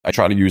I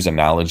try to use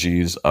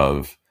analogies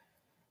of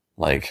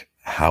like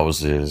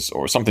houses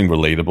or something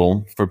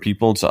relatable for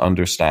people to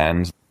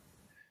understand.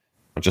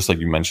 Just like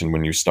you mentioned,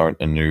 when you start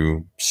a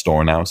new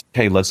store now,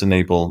 hey, let's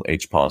enable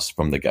HPOS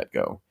from the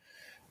get-go.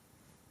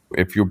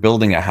 If you're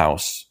building a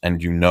house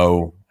and you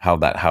know how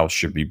that house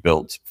should be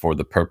built for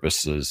the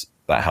purposes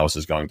that house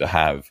is going to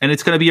have. And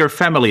it's going to be your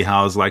family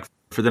house, like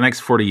for the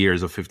next 40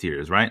 years or 50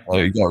 years, right?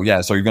 There you go.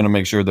 Yeah. So you're going to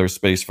make sure there's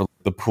space for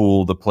the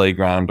pool, the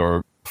playground,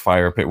 or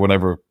fire pit,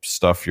 whatever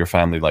stuff your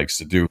family likes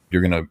to do.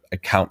 You're going to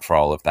account for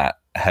all of that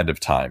ahead of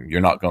time.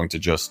 You're not going to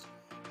just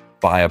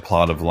buy a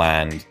plot of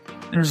land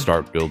and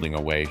start building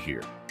away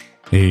here.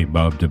 Hey,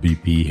 Bob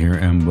WP here,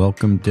 and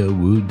welcome to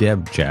Woo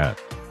Dev Chat,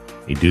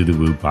 a Do the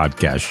Woo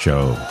podcast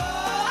show.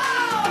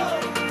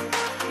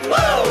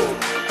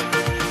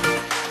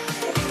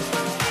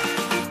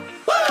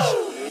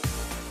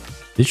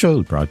 This show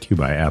is brought to you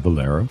by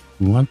Avalara,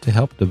 who want to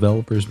help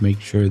developers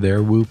make sure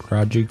their Woo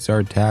projects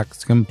are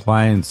tax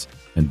compliant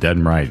and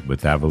done right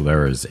with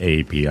Avalara's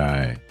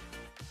API.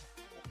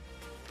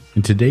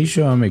 In today's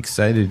show, I'm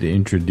excited to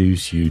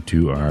introduce you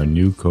to our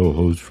new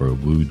co-host for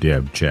Woo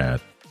Dev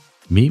Chat.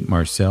 Meet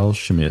Marcel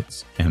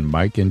Schmitz and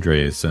Mike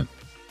Andreasen.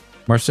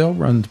 Marcel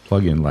runs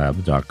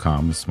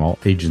PluginLab.com, a small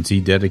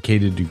agency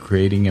dedicated to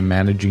creating and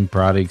managing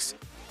products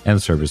and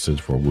services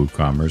for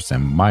WooCommerce,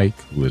 and Mike,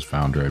 who is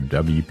founder of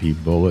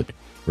WP Bullet,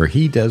 where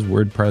he does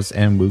WordPress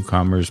and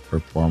WooCommerce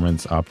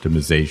performance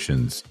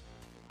optimizations.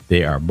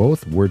 They are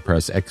both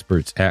WordPress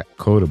experts at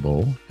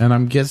Codable, and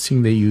I'm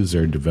guessing they use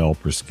their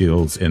developer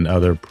skills in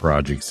other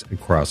projects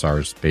across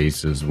our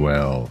space as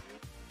well.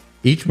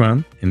 Each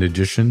month, in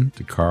addition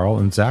to Carl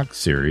and Zach's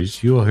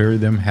series, you'll hear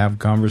them have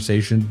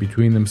conversations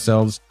between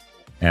themselves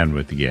and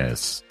with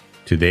guests.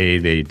 Today,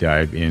 they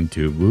dive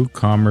into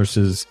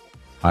WooCommerce's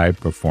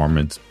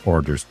high-performance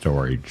order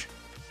storage,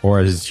 or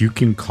as you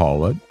can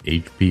call it,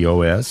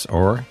 HPOS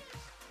or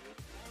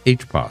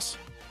HPOS,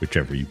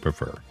 whichever you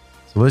prefer.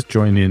 So let's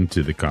join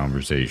into the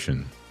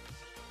conversation.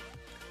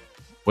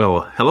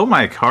 Well, hello,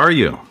 Mike. How are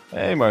you?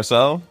 Hey,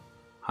 Marcel.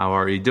 How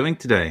are you doing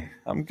today?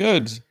 I'm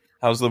good.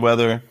 How's the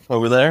weather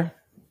over there?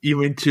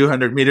 Even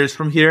 200 meters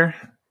from here.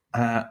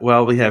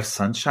 Well, we have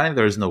sunshine.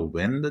 There's no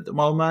wind at the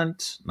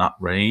moment. Not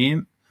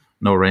rain.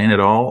 No rain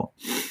at all.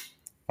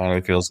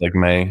 Finally feels like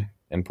May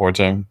in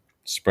Porto.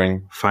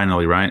 Spring.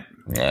 Finally, right?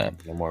 Yeah,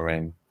 no more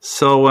rain.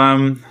 So,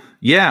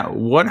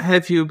 what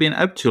have you been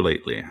up to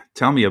lately?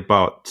 Tell me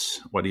about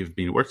what you've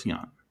been working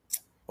on.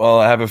 Well,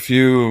 I have a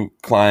few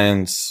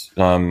clients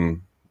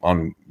on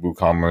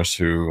WooCommerce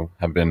who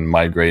have been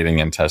migrating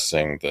and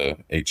testing the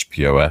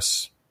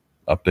HPOS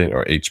update,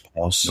 or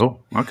HPOS. Oh,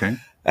 okay.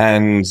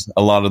 And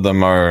a lot of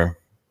them are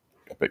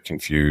a bit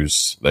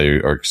confused. They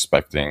are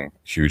expecting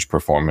huge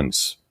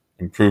performance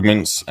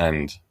improvements,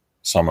 and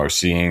some are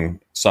seeing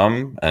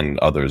some, and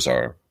others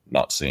are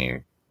not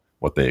seeing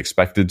what they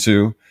expected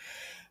to.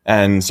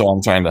 And so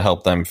I'm trying to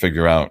help them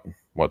figure out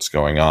what's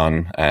going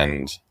on,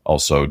 and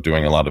also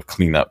doing a lot of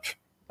cleanup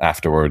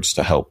afterwards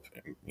to help,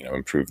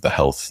 improve the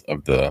health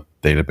of the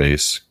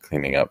database,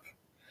 cleaning up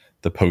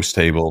the post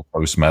table,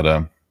 post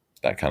meta,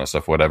 that kind of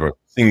stuff, whatever.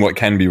 Seeing what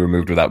can be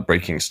removed without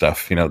breaking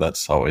stuff.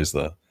 That's always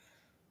the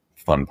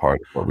fun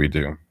part of what we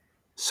do.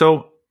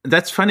 So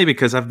that's funny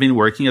because I've been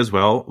working as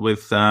well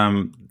with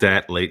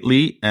that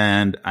lately,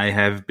 and I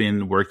have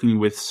been working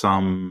with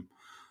some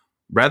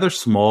rather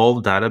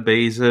small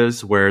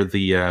databases where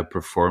the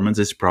performance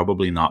is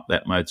probably not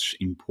that much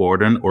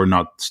important or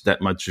not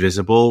that much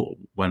visible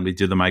when we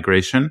do the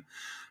migration.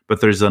 But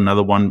there's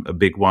another one, a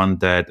big one,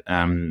 that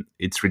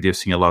it's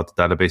reducing a lot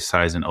the database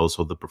size and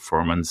also the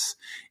performance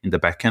in the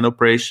backend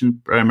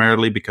operation,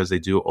 primarily because they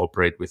do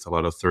operate with a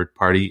lot of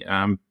third-party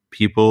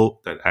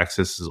people that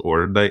accesses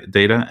order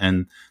data,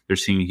 and they're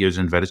seeing huge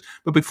advantage.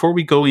 But before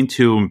we go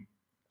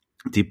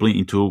deeply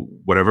into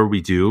whatever we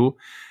do,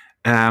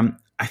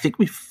 I think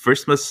we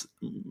first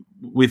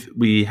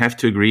we have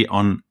to agree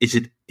on, is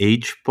it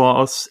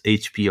HPOS,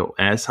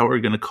 HPOS? How are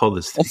we going to call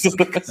this thing?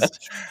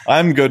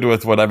 I'm good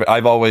with whatever.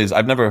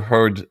 I've never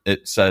heard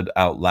it said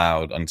out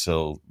loud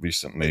until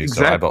recently.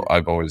 Exactly. So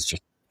I've always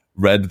just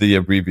read the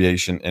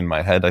abbreviation in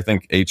my head. I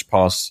think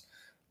HPOS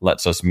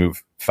lets us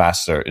move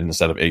faster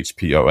instead of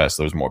HPOS.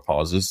 There's more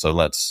pauses. So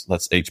let's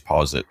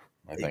HPOS it,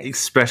 I think.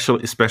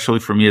 Especially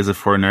for me as a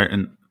foreigner,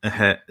 and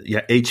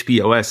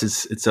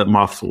HPOS it's a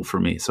mouthful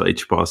for me. So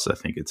HPOS, I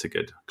think it's a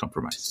good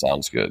compromise.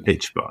 Sounds good.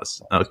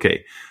 HPOS.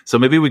 Okay. So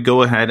maybe we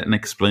go ahead and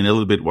explain a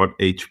little bit what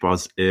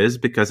HPOS is,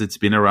 because it's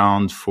been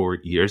around for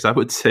years, I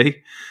would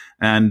say.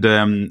 And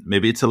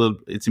maybe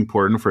it's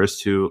important for us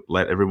to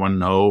let everyone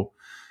know.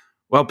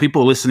 Well,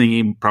 people listening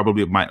in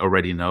probably might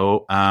already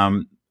know.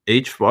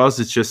 HPOS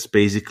is just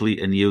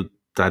basically a new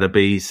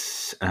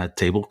database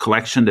table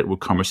collection that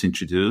WooCommerce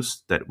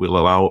introduced that will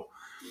allow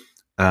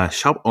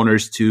shop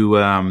owners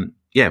to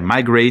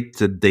migrate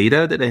the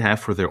data that they have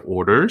for their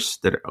orders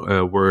that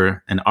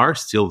were and are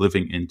still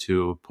living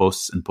into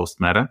posts and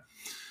post meta.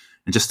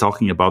 And just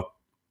talking about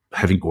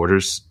having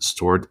orders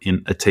stored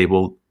in a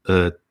table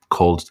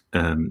called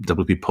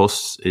WP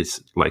posts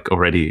is like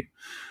already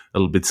a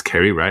little bit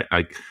scary, right?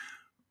 Like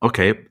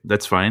Okay,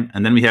 that's fine.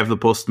 And then we have the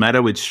post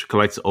meta, which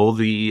collects all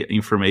the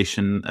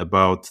information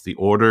about the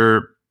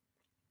order.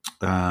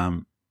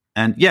 And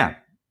yeah,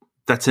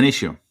 that's an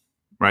issue,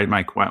 right,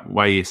 Mike?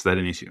 Why is that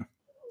an issue?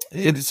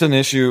 It's an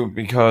issue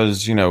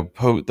because,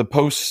 the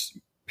posts,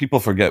 people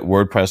forget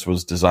WordPress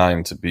was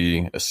designed to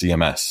be a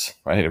CMS,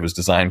 right? It was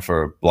designed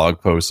for blog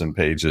posts and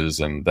pages,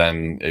 and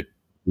then it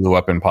blew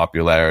up in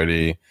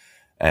popularity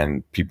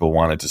and people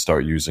wanted to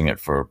start using it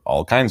for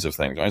all kinds of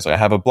things, right? So I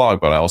have a blog,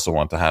 but I also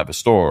want to have a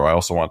store. Or I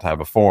also want to have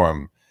a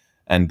forum.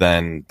 And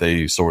then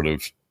they sort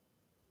of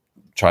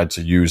tried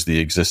to use the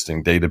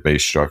existing database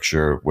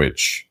structure,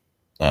 which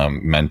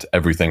meant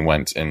everything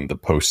went in the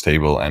post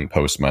table and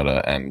post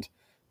meta. And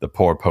the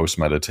poor post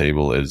meta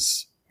table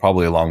is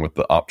probably, along with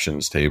the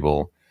options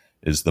table,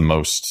 is the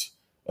most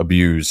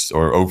abused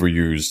or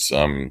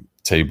overused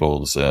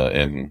tables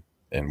in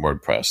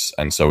WordPress.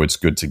 And so it's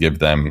good to give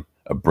them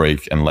a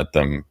break and let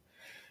them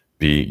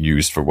be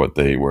used for what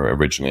they were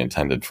originally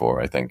intended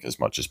for, I think, as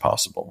much as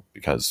possible.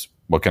 Because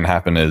what can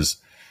happen is,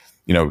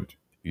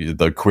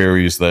 the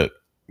queries that,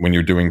 when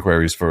you're doing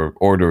queries for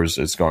orders,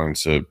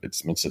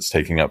 it's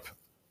taking up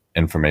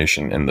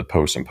information in the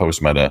post and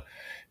post meta.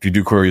 If you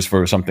do queries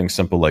for something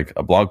simple like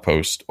a blog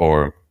post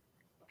or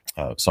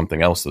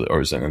something else that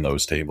is in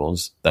those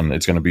tables, then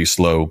it's going to be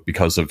slow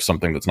because of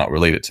something that's not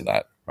related to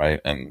that,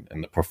 right? And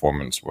the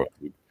performance world,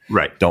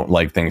 right, don't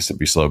like things to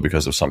be slow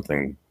because of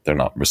something they're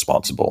not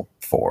responsible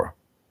for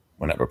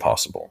whenever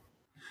possible.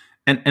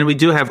 And we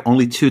do have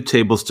only 2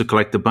 tables to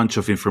collect a bunch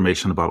of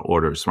information about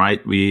orders,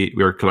 right? We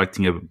are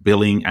collecting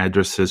billing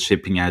addresses,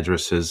 shipping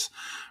addresses.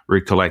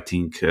 We're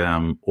collecting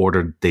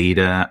order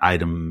data,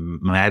 item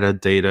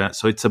metadata.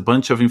 So it's a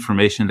bunch of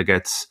information that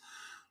gets,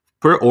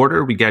 per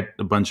order, we get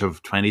a bunch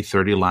of 20,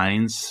 30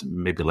 lines,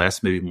 maybe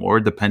less, maybe more,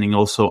 depending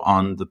also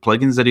on the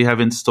plugins that you have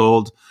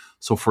installed.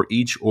 So for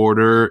each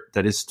order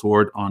that is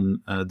stored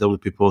on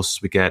WP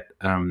Posts, we get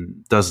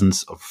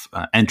dozens of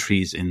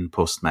entries in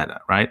post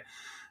meta, right?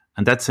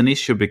 And that's an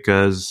issue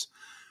because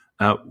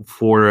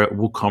for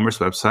WooCommerce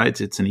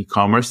websites, it's an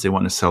e-commerce. They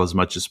want to sell as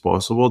much as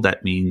possible.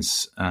 That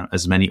means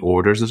as many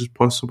orders as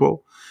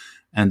possible.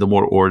 And the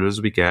more orders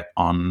we get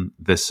on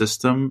this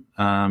system,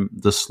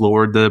 the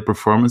slower the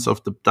performance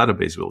of the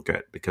database will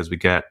get, because we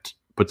get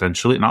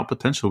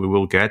we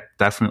will get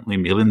definitely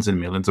millions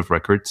and millions of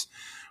records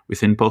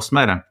within post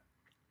meta.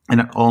 And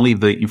not only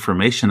the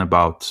information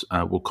about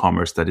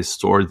WooCommerce that is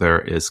stored there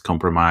is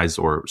compromised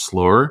or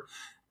slower,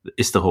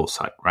 it's the whole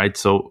site, right?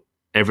 So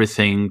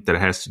everything that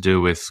has to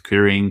do with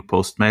querying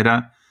post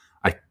meta,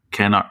 I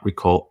cannot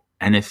recall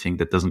anything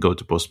that doesn't go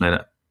to post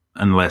meta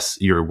unless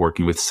you're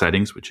working with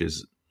settings, which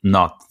is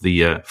not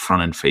the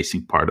front end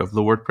facing part of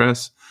the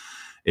WordPress.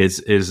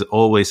 Is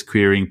always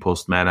querying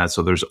post meta,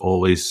 so there's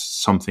always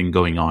something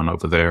going on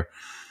over there,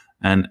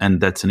 and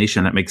that's an issue,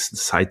 and that makes the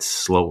site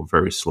slow,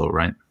 very slow,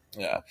 right?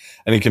 Yeah.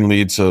 And it can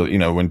lead to,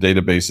 when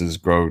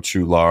databases grow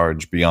too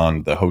large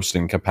beyond the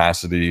hosting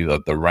capacity,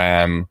 the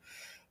RAM,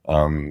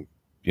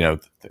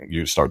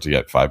 you start to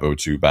get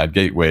 502 bad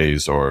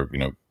gateways or,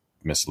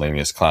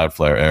 miscellaneous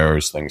Cloudflare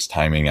errors, things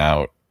timing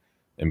out,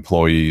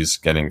 employees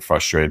getting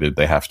frustrated.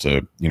 They have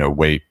to,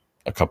 wait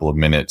a couple of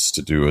minutes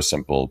to do a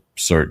simple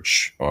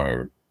search,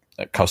 or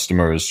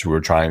customers who are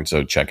trying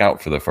to check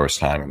out for the first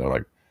time. And they're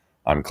like,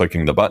 I'm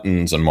clicking the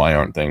buttons and why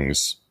aren't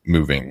things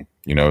moving?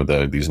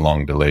 These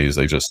long delays,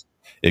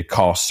 it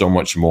costs so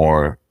much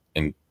more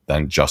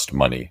than just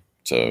money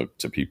to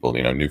people,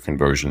 new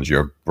conversions,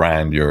 your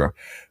brand, your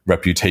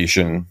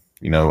reputation.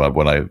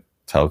 What I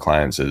tell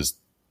clients is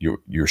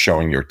you're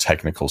showing your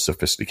technical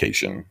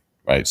sophistication,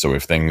 right? So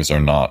if things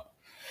are not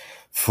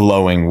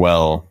flowing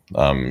well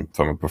from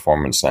a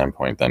performance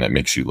standpoint, then it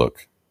makes you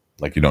look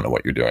like you don't know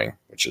what you're doing,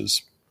 which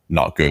is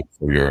not good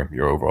for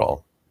your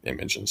overall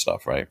image and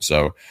stuff, right?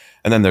 So,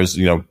 and then there's,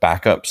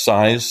 backup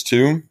size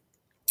too.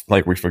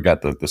 Like, we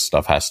forget that this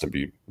stuff has to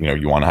be,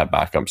 you want to have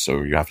backups.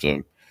 So you have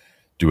to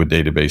do a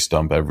database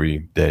dump every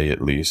day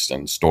at least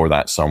and store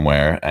that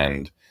somewhere.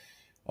 And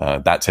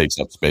that takes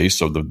up space.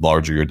 So the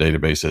larger your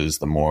database is,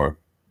 the more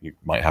you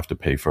might have to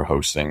pay for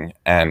hosting.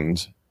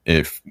 And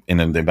if in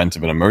the event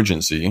of an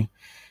emergency,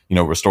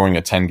 restoring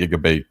a 10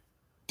 gigabyte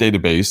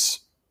database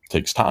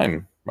takes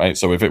time, right?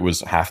 So if it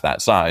was half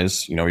that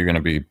size, you're going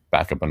to be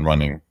back up and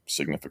running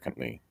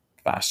significantly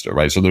faster,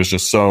 right? So there's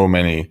just so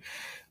many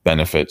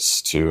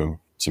benefits to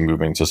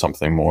moving to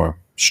something more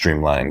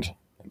streamlined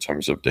in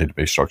terms of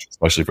database structure,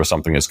 especially for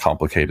something as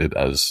complicated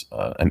as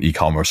an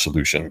e-commerce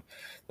solution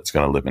that's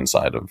going to live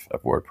inside of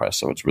WordPress.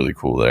 So it's really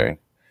cool there.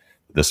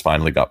 This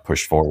finally got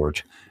pushed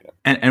forward.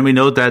 And we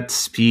know that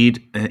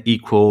speed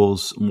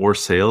equals more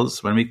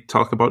sales when we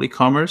talk about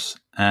e-commerce.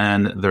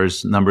 And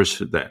there's numbers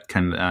that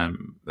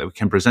we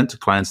can present to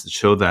clients that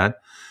show that.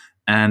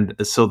 And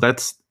so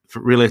that's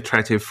really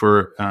attractive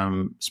for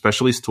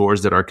especially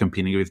stores that are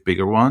competing with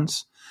bigger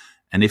ones.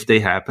 And if they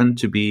happen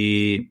to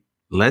be,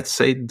 let's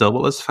say,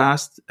 double as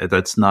fast,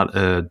 that's not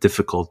a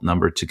difficult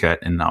number to get.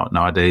 And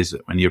nowadays,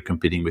 when you're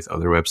competing with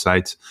other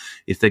websites,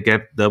 if they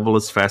get double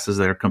as fast as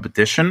their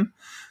competition,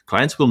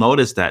 clients will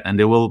notice that, and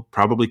they will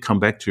probably come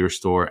back to your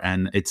store.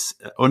 And it's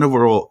an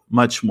overall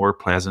much more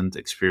pleasant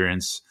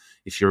experience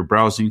if you're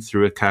browsing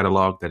through a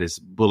catalog that is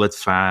bullet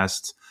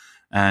fast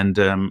and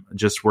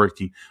just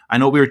working. I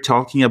know we were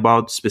talking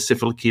about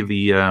specifically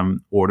the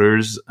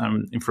orders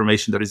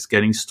information that is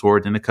getting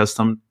stored in a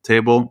custom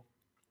table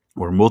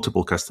or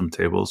multiple custom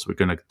tables. We're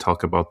going to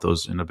talk about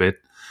those in a bit.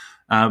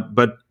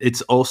 But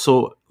it's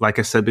also, like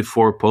I said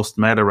before,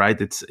 post-meta, right?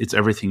 It's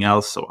everything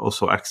else. So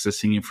also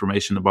accessing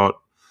information about,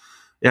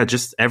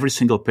 just every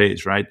single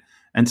page, right?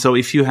 And so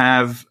if you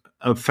have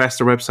a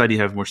faster website, you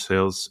have more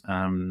sales.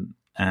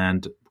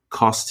 And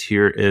cost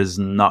here is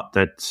not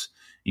that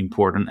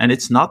important. And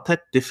it's not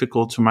that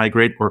difficult to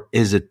migrate, or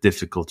is it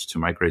difficult to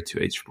migrate to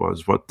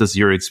HPOS? What does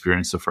your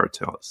experience so far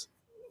tell us?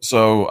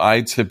 So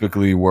I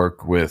typically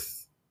work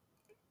with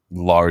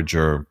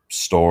larger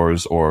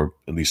stores, or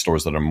at least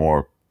stores that are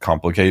more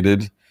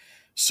complicated.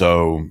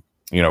 So,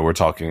 we're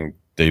talking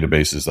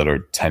databases that are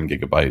 10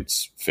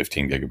 gigabytes,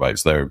 15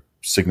 gigabytes. They're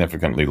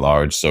significantly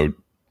large. So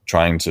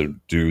trying to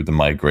do the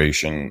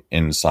migration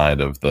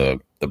inside of the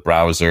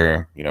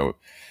browser,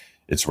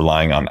 it's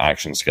relying on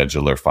action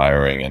scheduler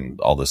firing and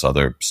all this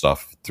other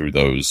stuff through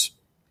those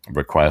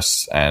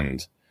requests.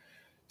 And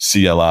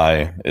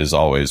CLI is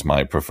always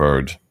my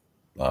preferred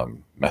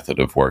method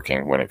of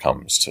working when it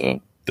comes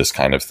to this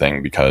kind of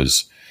thing,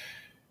 because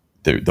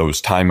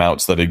those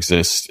timeouts that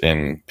exist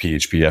in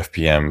PHP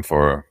FPM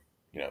for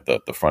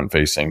the front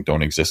facing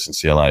don't exist in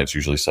CLI. It's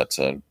usually set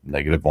to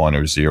 -1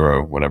 or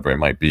 0, whatever it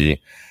might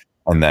be.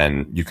 And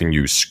then you can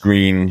use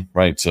screen,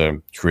 right,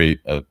 to create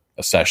a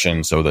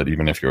session so that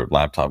even if your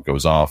laptop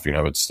goes off,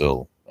 it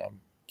still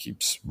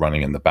keeps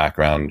running in the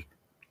background.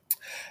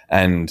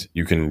 And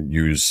you can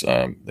use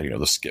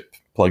the skip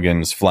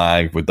plugins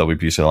flag with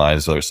WP CLI.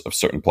 So there's a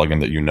certain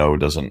plugin that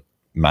doesn't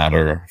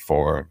matter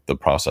for the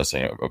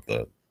processing of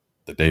the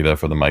data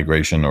for the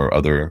migration or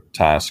other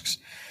tasks,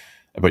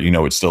 but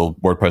it's still,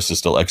 WordPress is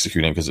still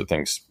executing because it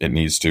thinks it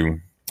needs to.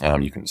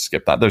 You can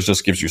skip that. There's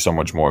just gives you so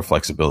much more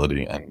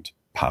flexibility and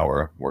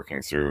power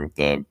working through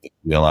the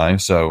CLI.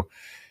 So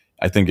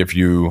I think if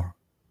you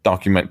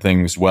document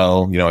things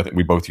well, I think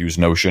we both use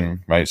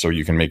Notion, right? So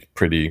you can make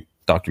pretty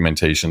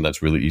documentation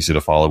that's really easy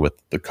to follow with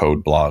the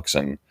code blocks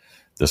and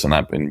this and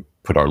that, and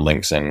put our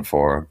links in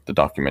for the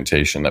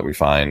documentation that we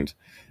find.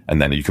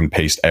 And then you can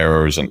paste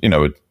errors and,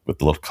 with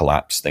the little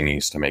collapse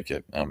thingies to make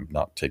it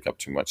not take up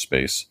too much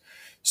space.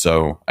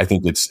 So I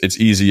think it's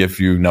easy if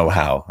you know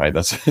how, right?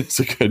 It's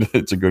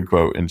a good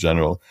quote in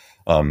general.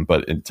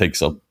 But it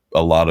takes a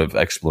lot of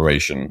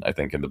exploration, I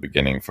think, in the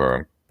beginning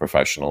for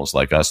professionals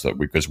like us,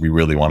 because we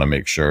really want to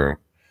make sure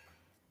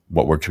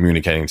what we're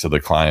communicating to the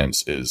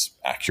clients is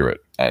accurate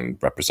and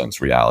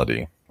represents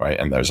reality, right?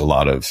 And there's a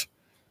lot of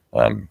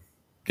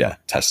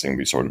testing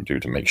we sort of do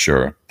to make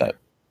sure that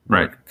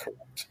right.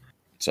 Correct.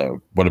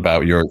 So what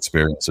about your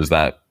experience? Is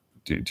that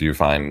do you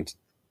find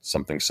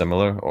something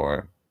similar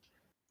or?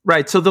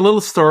 Right. So the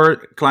little store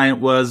client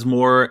was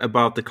more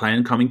about the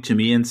client coming to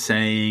me and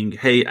saying,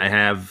 hey, I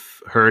have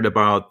heard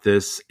about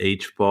this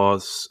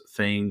HPOS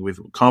thing with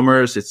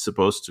WooCommerce. It's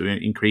supposed to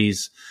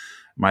increase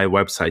my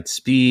website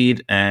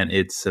speed and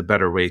it's a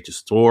better way to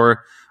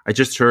store. I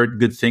just heard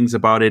good things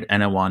about it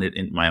and I want it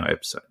in my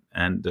website.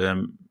 And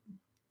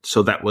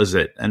so that was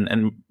it.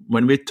 And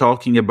when we're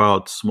talking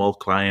about small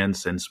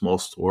clients and small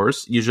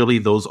stores, usually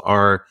those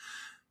are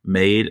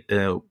made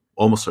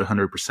almost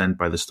 100%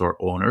 by the store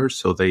owner.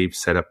 So they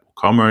set up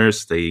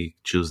WooCommerce, they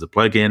choose the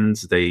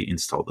plugins, they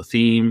install the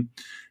theme,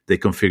 they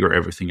configure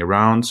everything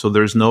around. So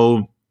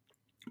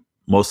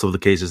most of the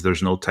cases,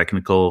 there's no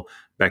technical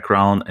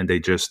background, and they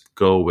just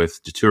go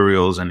with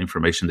tutorials and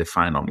information they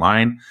find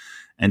online,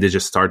 and they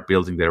just start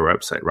building their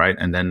website, right?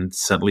 And then it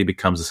suddenly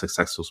becomes a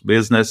successful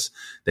business.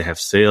 They have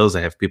sales,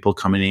 they have people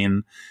coming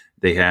in,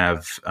 they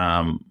have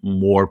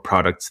more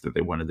products that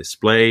they want to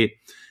display.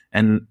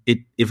 And it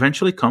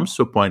eventually comes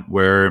to a point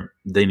where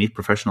they need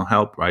professional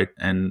help, right?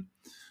 And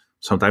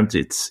sometimes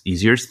it's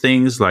easier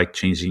things like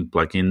changing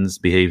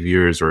plugins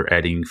behaviors or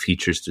adding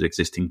features to the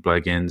existing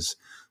plugins.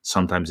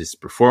 Sometimes it's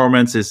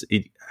performance.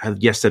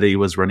 Yesterday it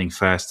was running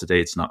fast.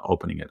 Today it's not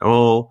opening at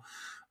all.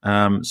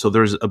 So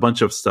there's a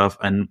bunch of stuff.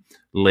 And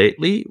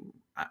lately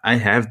I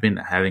have been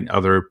having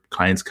other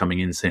clients coming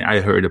in saying,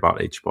 I heard about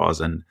HPOS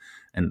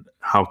and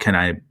how can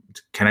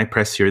I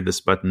press here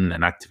this button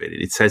and activate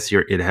it? It says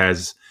here it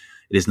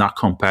is not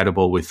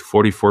compatible with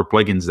 44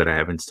 plugins that I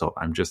have installed.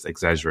 I'm just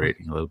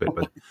exaggerating a little bit,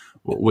 but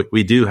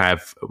we do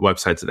have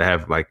websites that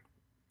have like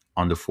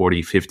under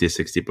 40, 50,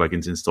 60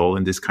 plugins installed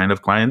in this kind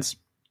of clients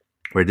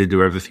where they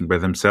do everything by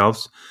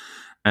themselves.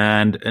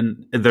 And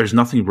there's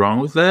nothing wrong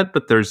with that,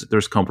 but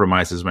there's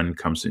compromises when it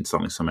comes to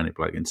installing so many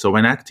plugins. So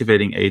when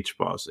activating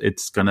HPOS,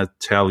 it's going to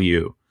tell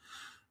you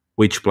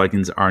which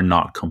plugins are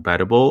not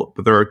compatible,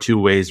 but there are two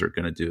ways we're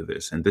going to do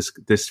this. And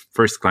this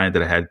first client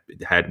that I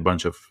had a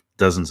bunch of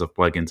dozens of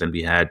plugins, and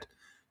we had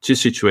two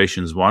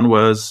situations. One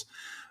was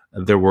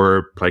there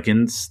were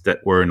plugins that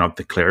were not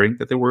declaring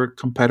that they were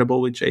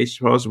compatible with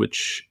HPOS,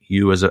 which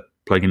you as a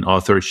plugin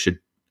author should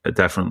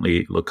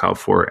definitely look out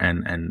for,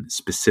 and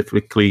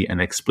specifically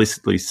and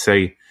explicitly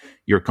say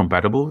you're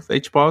compatible with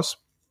HPOS.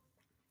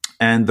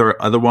 And there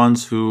are other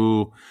ones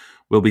who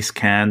will be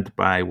scanned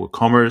by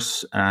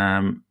WooCommerce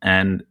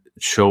and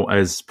show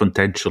as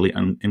potentially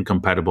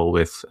incompatible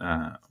with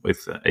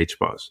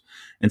HPOS.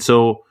 And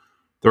so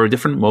there are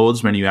different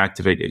modes when you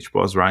activate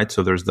HPOS, right?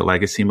 So there's the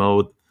legacy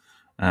mode,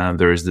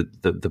 there's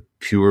the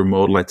pure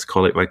mode, let's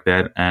call it like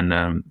that,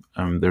 and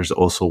there's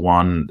also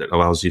one that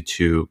allows you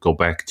to go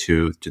back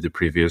to the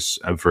previous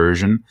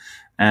version.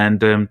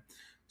 And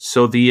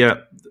so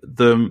the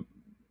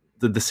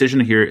decision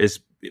here is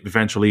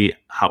eventually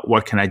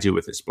what can I do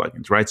with these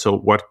plugins, right? So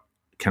what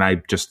can I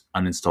just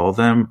uninstall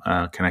them?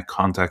 Can I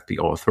contact the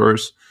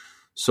authors?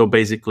 So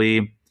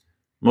basically,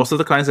 most of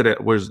the clients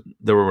that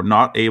were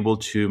not able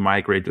to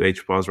migrate to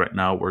HPOS right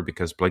now were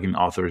because plugin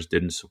authors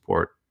didn't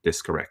support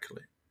this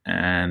correctly.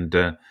 And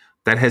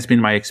that has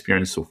been my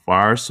experience so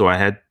far. So I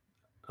had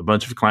a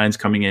bunch of clients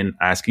coming in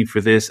asking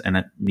for this,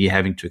 and me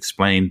having to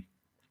explain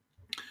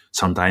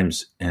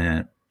sometimes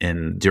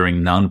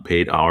during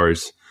non-paid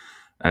hours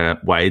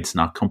why it's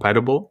not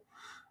compatible.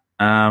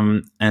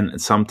 And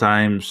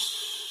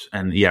sometimes,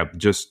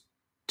 just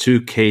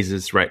 2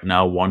 cases right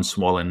now, one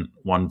small and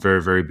one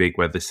very, very big,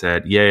 where they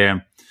said, yeah,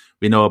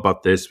 we know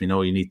about this. We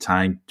know you need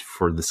time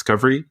for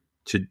discovery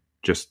to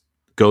just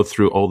go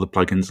through all the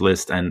plugins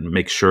list and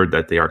make sure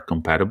that they are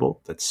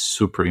compatible. That's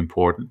super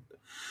important.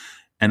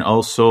 And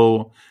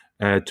also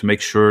to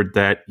make sure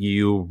that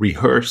you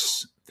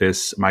rehearse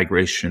this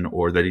migration,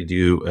 or that you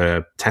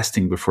do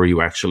testing before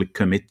you actually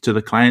commit to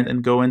the client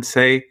and go and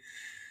say,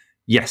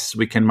 yes,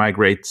 we can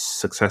migrate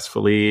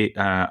successfully.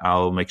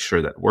 I'll make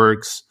sure that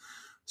works.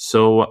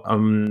 So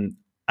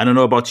I don't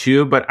know about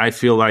you, but I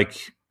feel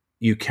like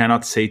you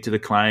cannot say to the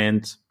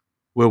client,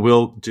 well,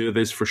 we'll do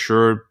this for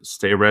sure.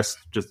 Stay rest,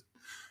 just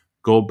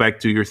go back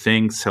to your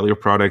thing, sell your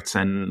products.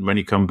 And when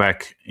you come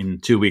back in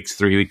 2 weeks,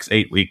 3 weeks,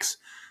 8 weeks,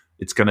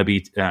 it's going to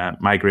be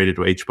migrated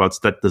to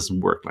HPOS. That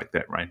doesn't work like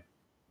that, right?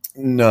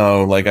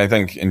 No, like I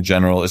think in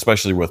general,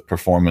 especially with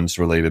performance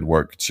related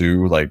work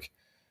too, like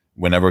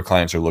whenever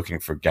clients are looking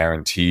for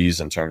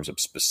guarantees in terms of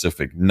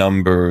specific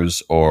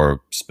numbers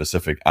or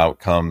specific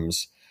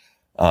outcomes,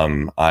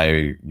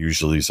 I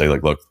usually say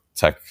like, look,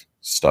 tech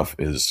stuff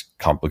is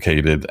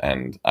complicated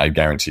and I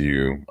guarantee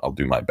you I'll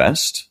do my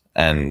best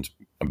and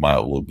I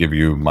will give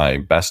you my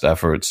best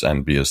efforts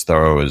and be as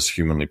thorough as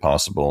humanly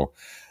possible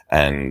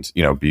and,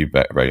 be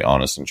very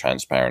honest and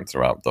transparent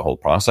throughout the whole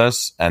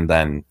process. And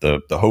then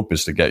the hope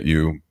is to get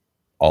you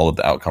all of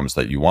the outcomes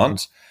that you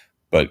want,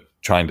 but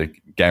trying to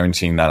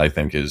guaranteeing that I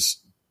think is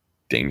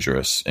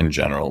dangerous in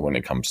general when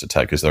it comes to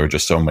tech, because there are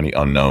just so many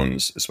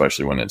unknowns,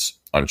 especially when it's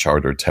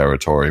uncharted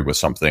territory with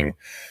something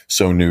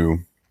so new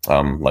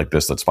like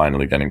this that's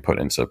finally getting put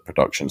into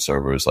production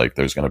servers. Like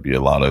there's going to be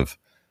a lot of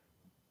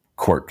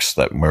quirks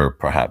that were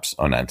perhaps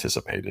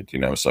unanticipated,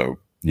 So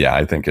yeah,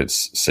 I think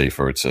it's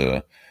safer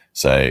to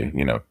say,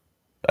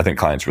 I think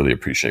clients really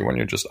appreciate when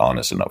you're just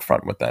honest and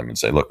upfront with them and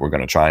say, look, we're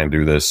going to try and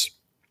do this.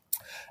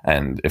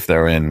 And if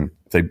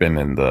they've been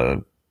in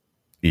the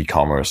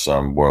e-commerce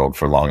world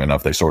for long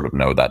enough, they sort of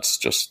know that's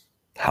just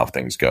how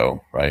things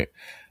go, right?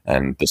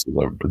 And this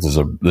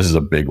is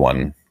a big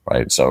one,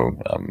 right? So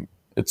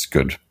it's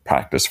good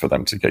practice for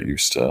them to get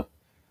used to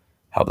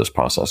how this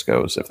process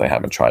goes if they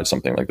haven't tried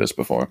something like this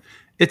before.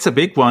 It's a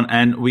big one,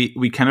 and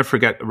we kind of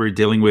forget we're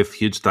dealing with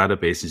huge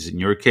databases in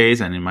your case,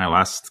 and in my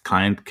last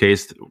client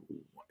case,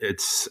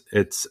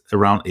 it's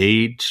around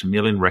 8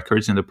 million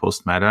records in the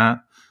post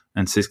meta,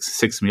 and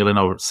 6 million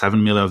or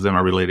 7 million of them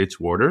are related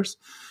to orders.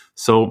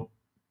 So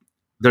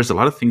there's a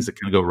lot of things that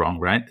can go wrong,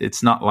 right?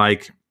 It's not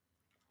like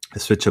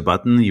you switch a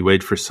button, you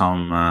wait for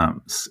some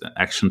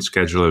action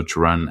scheduler to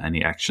run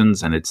any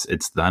actions, and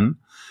it's done.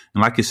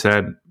 And like you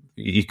said,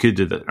 you could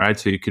do that, right?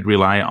 So you could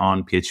rely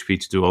on PHP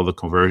to do all the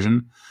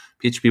conversion.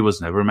 PHP was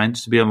never meant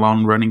to be a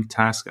long-running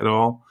task at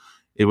all.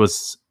 It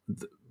was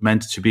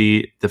meant to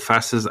be the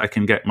fastest I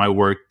can get my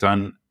work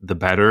done, the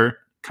better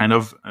kind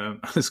of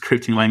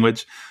scripting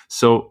language.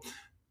 So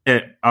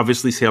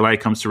obviously CLI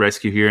comes to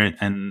rescue here,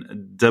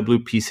 and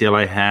WP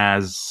CLI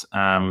has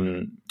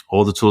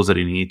all the tools that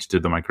you need to do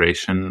the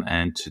migration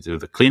and to do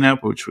the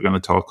cleanup, which we're going to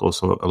talk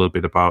also a little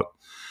bit about.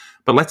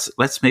 But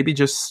let's maybe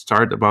just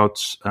start about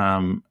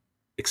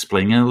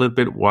explaining a little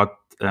bit what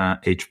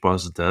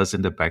HPOS does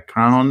in the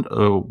background,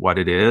 what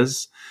it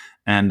is,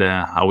 and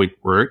how it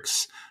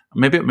works.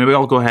 Maybe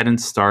I'll go ahead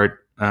and start.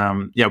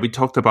 We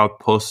talked about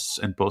posts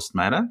and post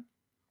meta,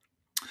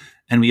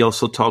 and we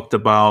also talked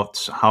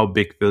about how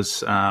big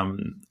those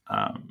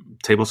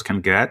tables can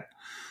get.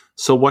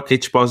 So what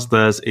HPOS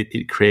does,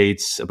 it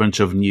creates a bunch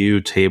of new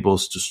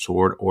tables to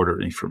store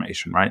order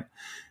information, right?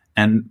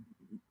 And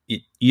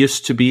it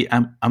used to be,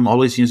 I'm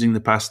always using the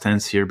past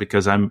tense here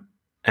because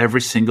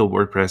every single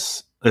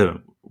WordPress,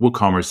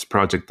 WooCommerce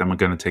project I'm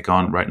going to take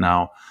on right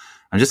now,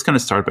 I'm just going to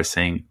start by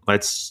saying,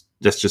 let's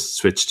just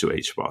switch to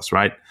HPOS,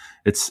 right?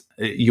 It's,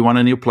 you want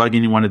a new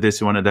plugin, you wanted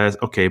this, you wanted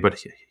that. Okay, but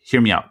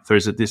hear me out.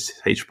 There's this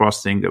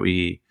HPOS thing that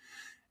we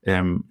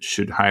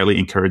should highly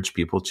encourage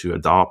people to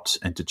adopt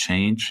and to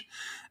change.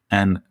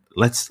 And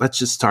let's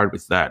just start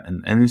with that.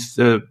 And if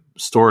the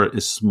store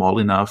is small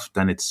enough,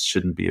 then it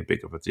shouldn't be a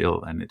big of a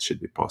deal, and it should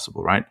be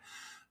possible, right?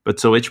 But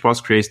so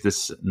HPOS creates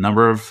this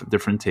number of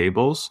different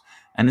tables.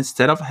 And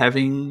instead of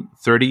having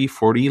 30,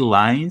 40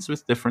 lines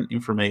with different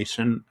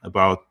information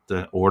about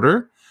the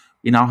order,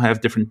 we now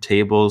have different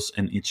tables,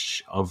 and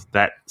each of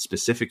that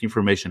specific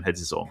information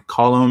has its own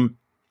column.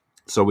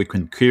 So we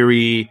can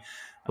query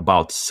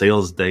about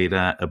sales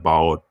data,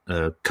 about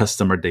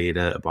customer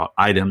data, about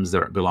items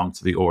that belong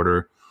to the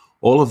order.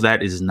 All of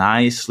that is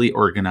nicely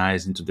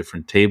organized into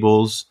different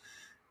tables.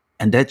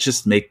 And that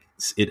just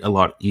makes it a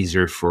lot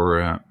easier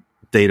for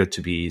data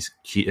to be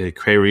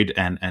queried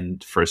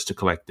and first to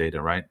collect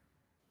data, right?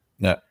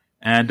 Yeah.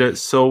 And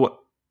so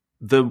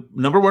the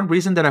number one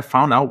reason that I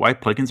found out why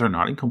plugins are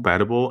not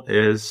incompatible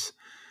is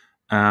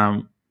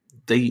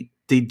they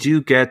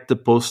do get the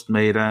post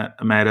meta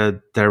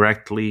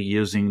directly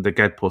using the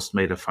get post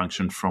meta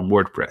function from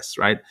WordPress,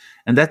 right?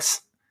 And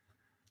that's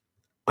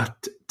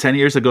 10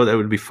 years ago, that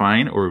would be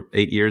fine, or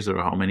 8 years, or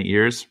how many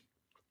years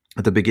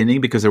at the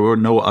beginning, because there were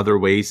no other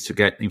ways to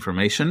get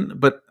information.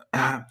 But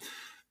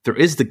there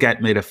is the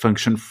get meta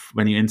function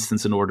when you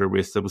instance an order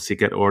with WC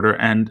get order,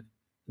 and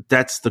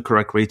that's the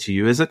correct way to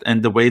use it.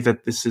 And the way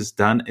that this is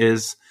done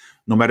is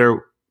no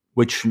matter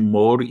which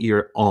mode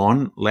you're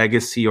on,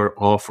 legacy or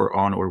off or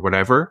on or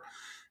whatever,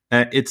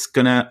 it's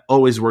going to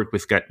always work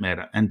with get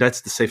meta. And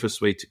that's the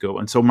safest way to go.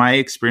 And so my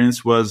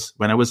experience was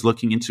when I was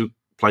looking into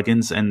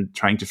plugins and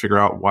trying to figure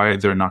out why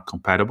they're not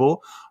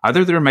compatible,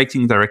 either they're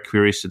making direct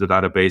queries to the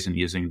database and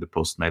using the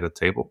post meta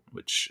table,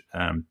 which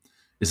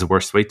is the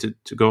worst way to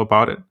go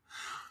about it.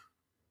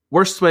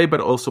 Worst way,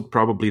 but also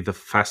probably the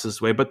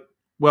fastest way. But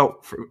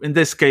well, in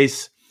this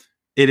case,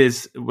 it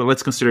is, well,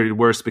 let's consider it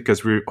worse,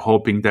 because we're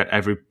hoping that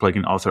every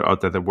plugin author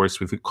out there that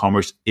works with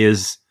WooCommerce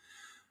is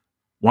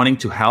wanting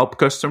to help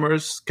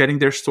customers getting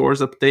their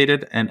stores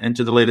updated and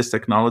into the latest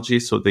technology.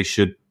 So they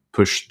should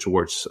push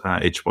towards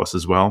HPOS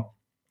as well.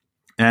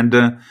 And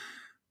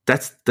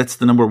that's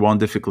the number one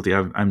difficulty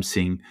I'm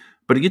seeing.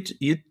 But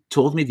you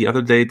told me the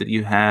other day that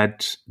you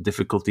had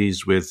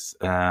difficulties with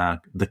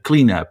the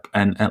cleanup.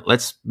 And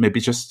let's maybe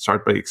just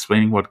start by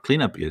explaining what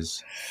cleanup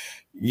is.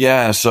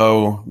 Yeah,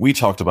 so we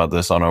talked about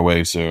this on our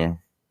way to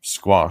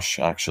Squash,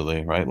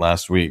 actually, right,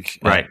 last week.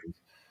 Right.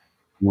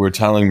 You were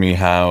telling me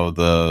how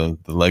the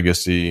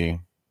legacy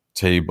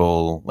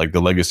table, like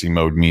the legacy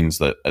mode, means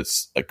that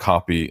it's a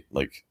copy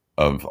like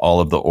of all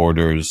of the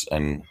orders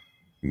and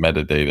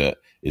metadata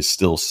is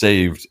still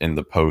saved in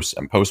the post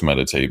and post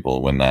meta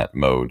table when that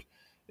mode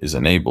is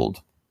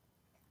enabled.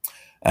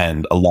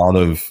 And a lot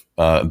of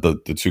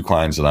the two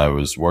clients that I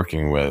was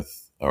working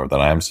with, or that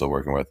I am still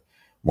working with,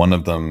 one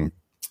of them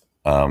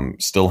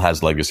still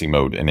has legacy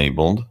mode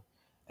enabled,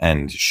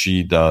 and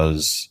she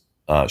has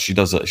a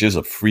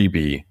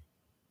freebie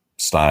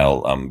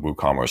style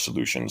WooCommerce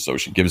solution. So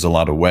she gives a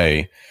lot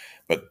away,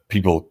 but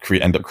people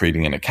end up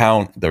creating an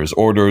account. There's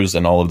orders,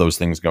 and all of those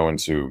things go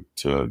into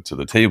to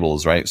the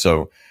tables, right?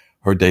 So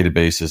her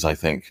database is, I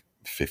think,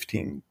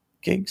 15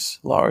 gigs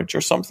large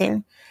or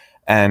something.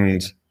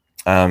 And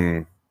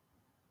after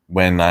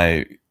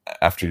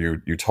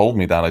you told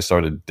me that, I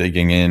started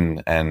digging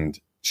in, and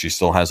she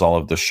still has all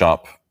of the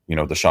shop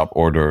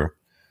order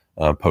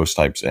post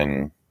types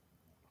in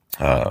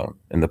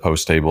the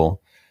post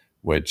table,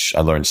 which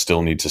I learned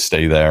still need to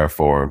stay there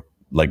for,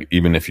 like,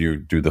 even if you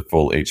do the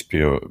full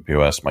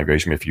HPOS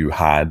migration, if you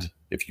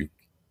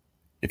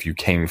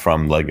came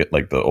from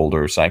like the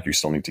older site, you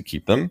still need to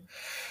keep them.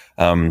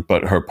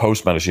 But her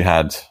post meta, she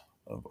had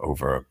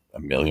over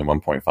 1 million,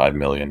 1.5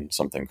 million,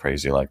 something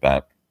crazy like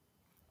that.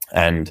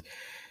 And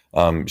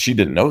she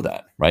didn't know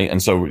that, right?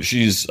 And so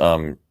she's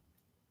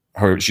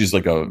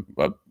like a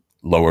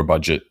lower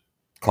budget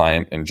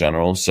client in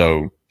general.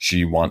 So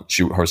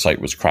her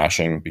site was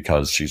crashing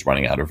because she's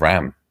running out of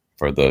RAM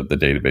for the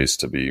database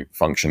to be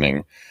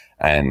functioning,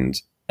 and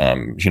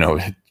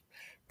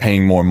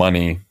paying more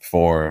money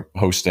for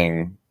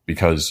hosting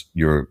because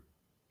your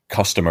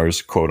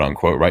customers, quote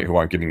unquote, right, who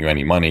aren't giving you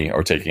any money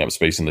or taking up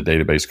space in the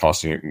database,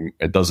 costing you,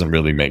 it doesn't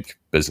really make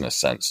business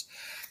sense.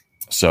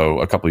 So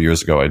a couple of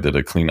years ago, I did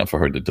a cleanup for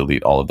her to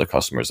delete all of the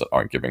customers that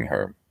aren't giving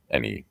her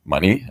any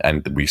money,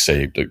 and we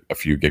saved a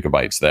few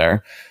gigabytes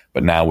there.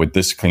 But now with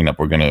this cleanup,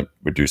 we're going to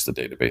reduce the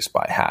database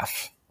by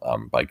half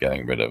by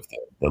getting rid of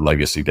the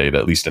legacy data,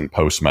 at least in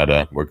post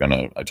meta.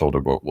 I told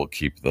her we'll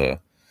keep the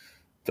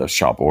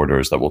shop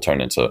orders that will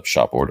turn into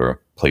shop order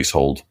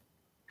placehold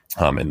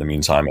in the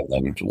meantime, and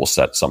then we'll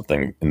set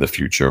something in the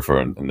future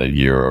for in a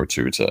year or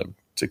two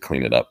to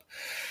clean it up.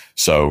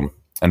 So,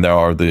 and there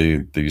are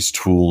these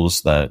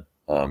tools that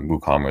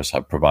WooCommerce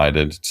have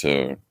provided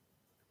to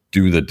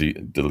do the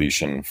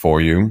deletion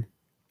for you.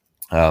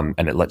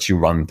 And it lets you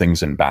run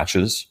things in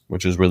batches,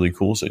 which is really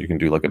cool. So you can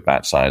do like a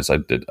batch size. I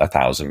did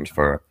 1,000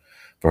 for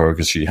her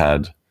because she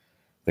had,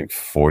 I think,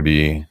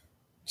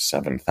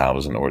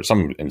 47,000 or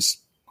something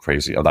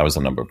crazy. Oh, that was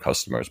the number of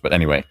customers. But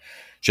anyway,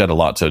 she had a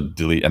lot to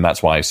delete. And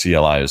that's why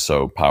CLI is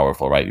so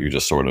powerful, right? You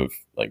just sort of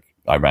like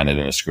I ran it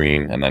in a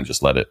screen and then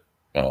just let it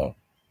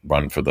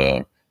run for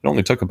it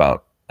only took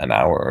about an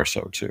hour or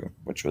so too,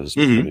 which was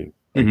pretty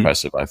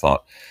impressive, I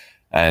thought.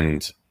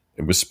 And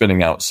it was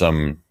spitting out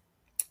some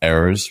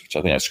errors, which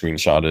I think I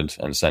screenshotted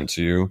and sent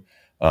to you.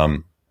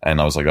 And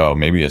I was like, oh,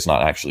 maybe it's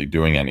not actually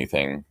doing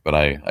anything. But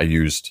I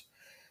used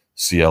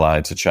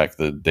CLI to check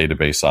the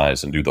database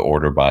size and do the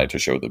order by to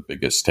show the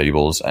biggest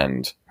tables.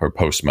 And her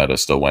post meta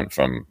still went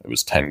from, it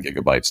was 10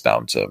 gigabytes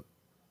down to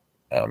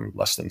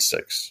less than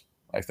 6,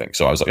 I think.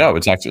 So I was like, oh,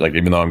 it's actually like,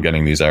 even though I'm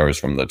getting these errors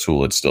from the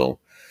tool, it still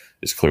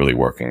is clearly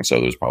working. So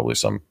there's probably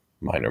some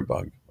minor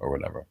bug or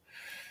whatever.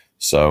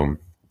 So,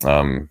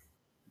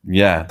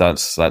 yeah,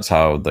 that's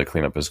how the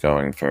cleanup is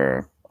going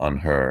on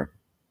her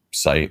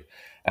site.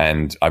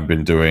 And I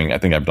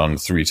think I've done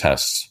 3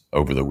 tests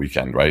over the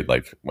weekend, right?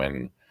 Like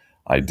when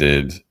I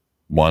did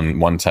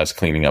one test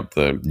cleaning up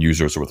the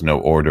users with no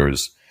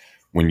orders,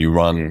 when you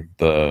run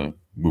the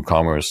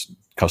WooCommerce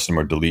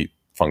customer delete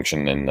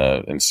function in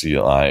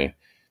CLI,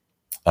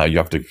 you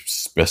have to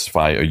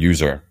specify a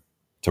user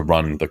to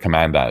run the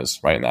command as,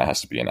 right? And that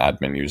has to be an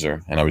admin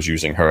user. And I was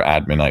using her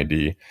admin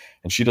ID,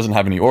 and she doesn't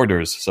have any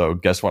orders. So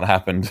guess what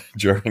happened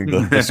during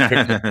the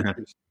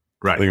script?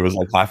 Right. I think it was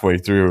like halfway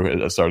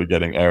through, I started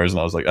getting errors, and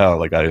I was like, oh,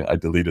 like I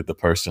deleted the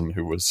person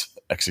who was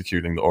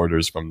executing the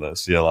orders from the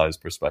CLI's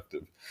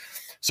perspective.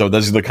 So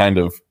those are the kind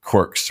of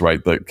quirks,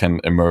 right, that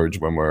can emerge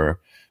when we're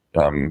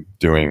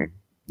doing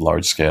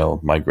large scale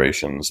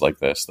migrations like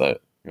this,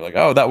 that you're like,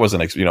 oh, that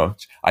wasn't,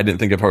 I didn't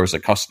think of her as a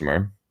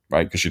customer,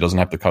 right? Because she doesn't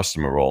have the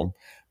customer role,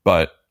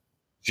 but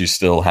she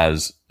still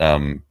has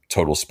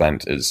total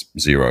spent is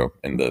 0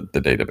 in the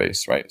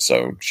database, right?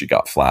 So she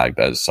got flagged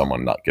as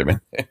someone not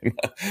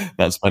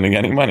not spending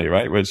any money,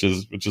 right? Which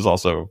is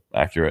also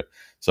accurate.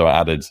 So I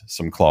added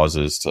some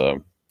clauses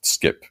to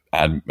skip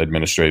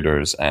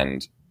administrators,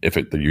 and if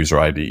the user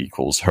ID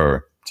equals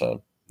her,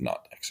 to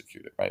not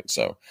execute it, right?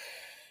 So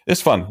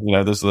it's fun.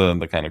 This is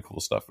the kind of cool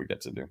stuff we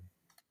get to do.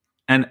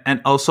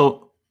 And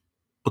also,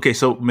 okay,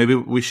 so maybe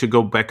we should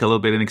go back a little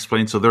bit and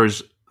explain. So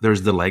there's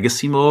the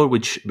legacy mode,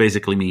 which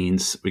basically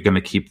means we're going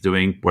to keep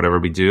doing whatever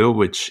we do,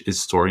 which is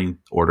storing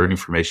order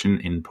information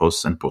in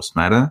posts and post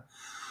meta.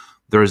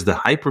 There's the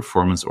high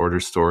performance order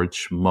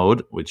storage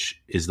mode,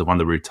 which is the one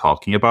that we're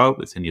talking about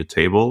with the new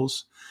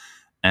tables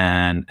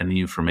and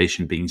any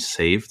information being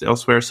saved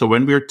elsewhere. So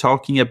when we're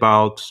talking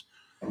about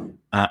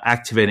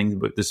activating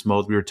this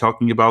mode, we were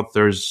talking about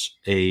there's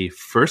a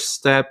first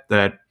step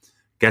that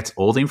gets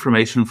all the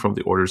information from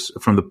the orders,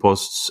 from the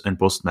posts and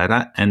post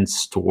meta, and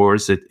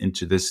stores it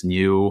into this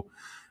new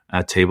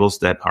tables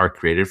that are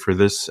created for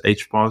this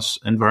HPOS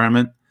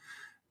environment.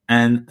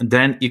 And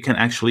then you can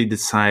actually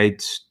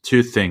decide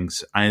 2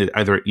 things: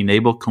 either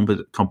enable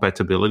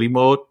compatibility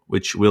mode,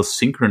 which will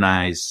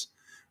synchronize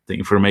the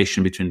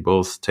information between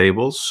both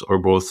tables or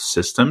both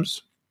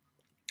systems,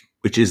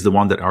 which is the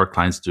one that our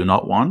clients do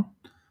not want,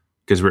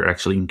 because we're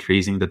actually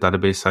increasing the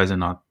database size and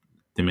not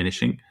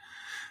diminishing.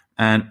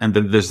 And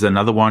then there's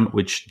another one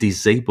which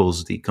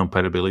disables the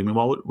compatibility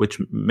mode, which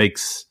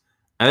makes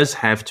us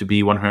have to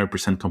be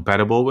 100%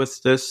 compatible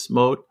with this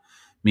mode.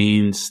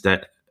 Means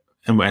that,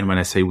 and when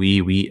I say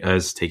we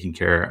as taking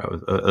care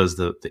of, as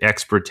the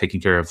expert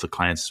taking care of the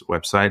client's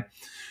website,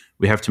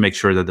 we have to make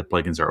sure that the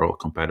plugins are all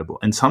compatible.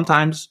 And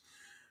sometimes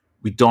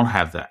we don't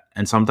have that.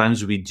 And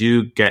sometimes we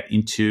do get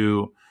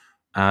into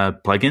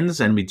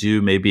plugins, and we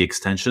do maybe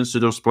extensions to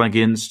those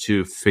plugins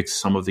to fix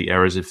some of the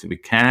errors if we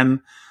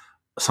can.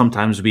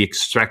 Sometimes we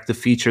extract the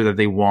feature that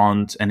they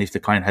want, and if the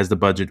client has the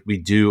budget, we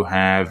do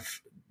have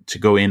to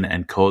go in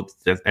and code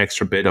that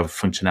extra bit of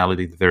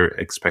functionality that they're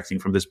expecting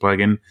from this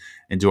plugin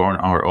and do on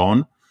our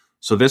own.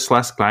 So this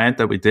last client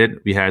that we did,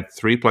 we had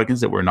 3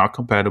 plugins that were not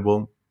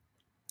compatible,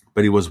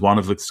 but it was one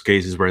of those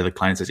cases where the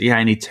client says, yeah,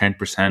 I need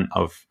 10%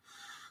 of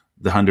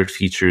the 100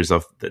 features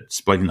of that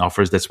plugin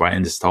offers. That's why I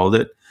installed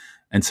it.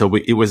 And so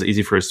it was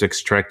easy for us to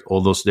extract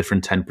all those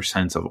different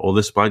 10% of all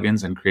these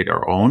plugins and create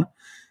our own.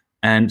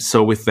 And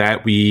so with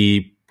that,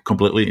 we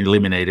completely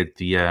eliminated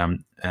the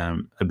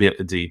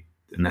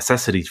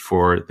necessity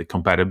for the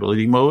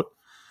compatibility mode.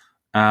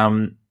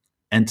 And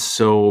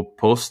so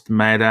post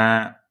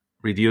meta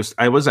reduced.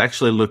 I was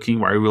actually looking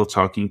while we were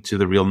talking to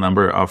the real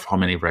number of how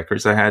many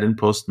records I had in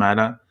post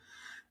meta,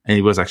 and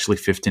it was actually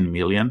 15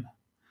 million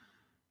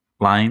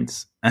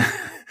lines. I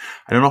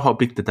don't know how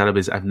big the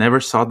database. I've never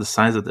saw the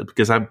size of it,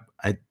 because I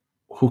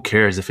who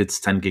cares if it's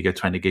 10 giga,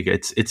 20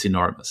 giga? It's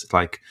enormous. It's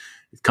like,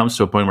 it comes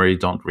to a point where you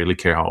don't really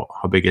care how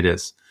big it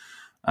is.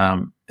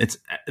 It's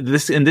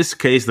this in this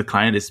case, the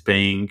client is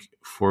paying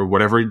for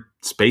whatever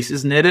space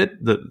is needed.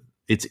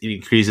 It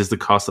increases the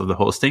cost of the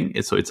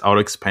hosting, so it's auto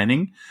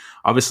expanding.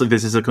 Obviously,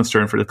 this is a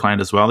concern for the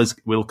client as well. It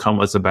will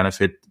come as a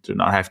benefit to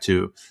not have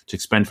to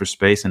expand for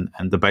space and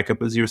the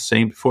backup, as you were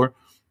saying before.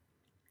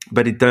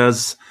 But it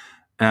does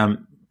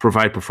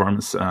provide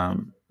performance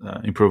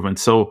improvement.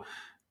 So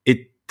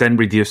it then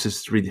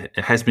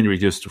has been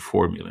reduced to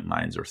 4 million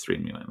lines or 3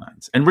 million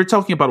lines. And we're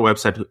talking about a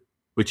website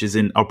which is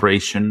in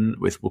operation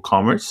with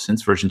WooCommerce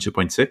since version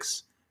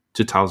 2.6,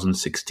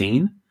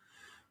 2016.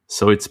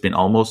 So it's been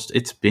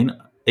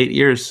 8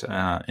 years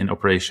in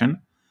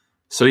operation.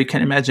 So you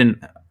can imagine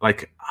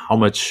like how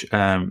much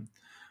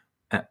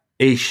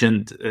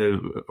ancient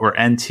or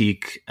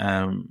antique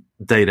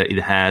data it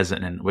has,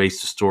 and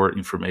ways to store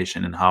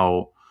information, and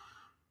how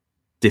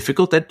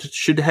difficult that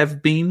should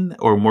have been,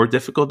 or more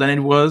difficult than it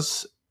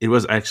was. It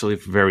was actually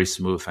very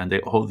smooth, and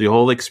the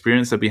whole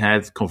experience that we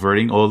had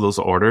converting all those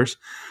orders.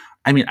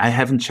 I mean, I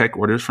haven't checked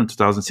orders from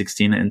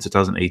 2016 and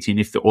 2018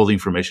 if all the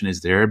information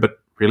is there, but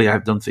really, I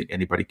don't think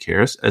anybody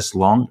cares. As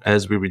long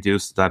as we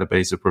reduce the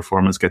database, the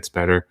performance gets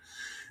better.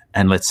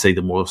 And let's say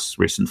the most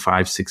recent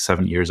 5, 6,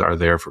 7 years are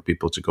there for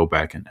people to go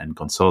back and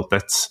consult.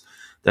 That's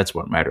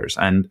what matters.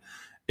 And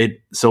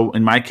so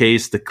in my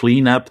case, the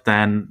cleanup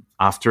then,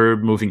 after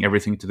moving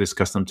everything to these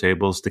custom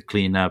tables, the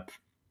cleanup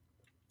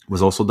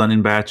was also done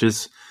in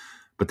batches.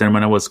 But then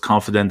when I was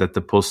confident that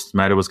the post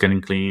meta was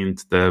getting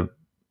cleaned, the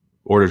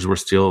orders were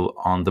still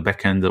on the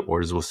back end, the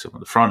orders were still on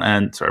the front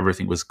end, so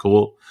everything was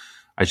cool.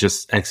 I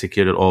just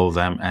executed all of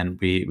them, and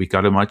we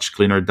got a much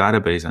cleaner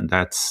database, and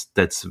that's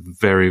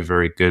very,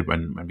 very good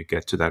when we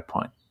get to that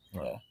point.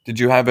 Yeah. Did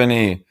you have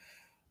any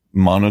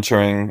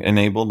monitoring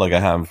enabled? Like I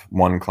have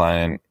one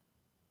client,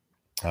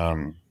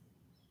 that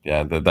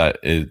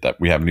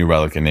we have New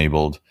Relic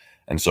enabled,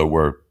 and so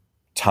we're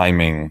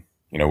timing.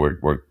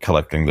 We're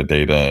collecting the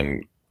data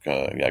and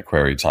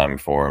query time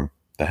for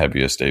the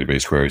heaviest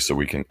database queries, so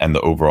we can, and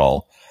the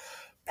overall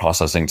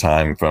processing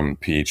time from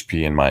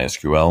PHP and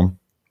MySQL,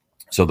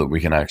 so that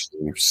we can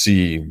actually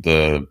see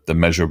the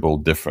measurable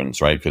difference,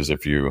 right? Because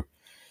if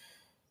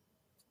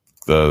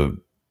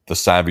the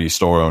savvy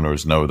store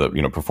owners know that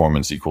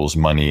performance equals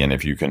money, and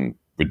if you can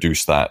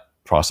reduce that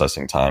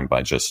processing time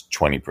by just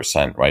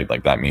 20%, right?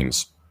 Like that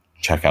means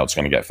checkout's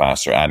going to get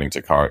faster, adding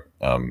to cart,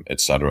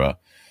 etc.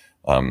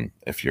 I'm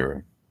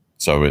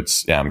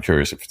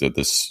curious if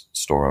this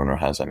store owner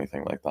has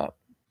anything like that.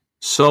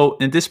 So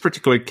in this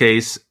particular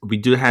case, we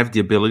do have the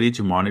ability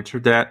to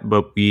monitor that,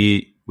 but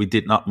we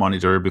did not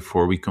monitor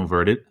before we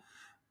converted,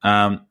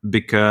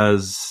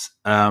 because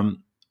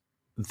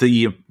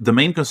the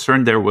main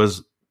concern there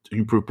was to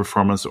improve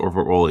performance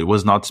overall. It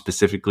was not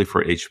specifically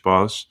for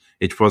HPOS.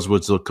 HPOS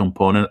was a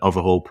component of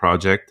a whole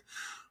project,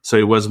 so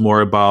it was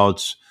more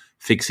about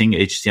fixing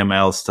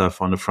HTML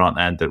stuff on the front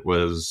end that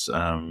was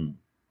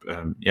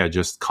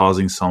just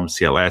causing some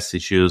CLS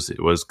issues.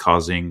 It was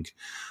causing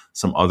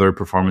some other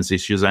performance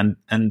issues, and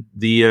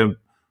the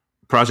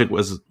project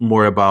was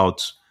more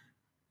about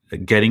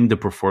getting the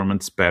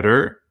performance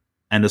better,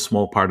 and a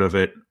small part of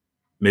it,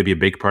 maybe a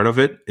big part of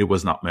it, it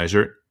was not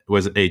measured. It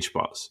was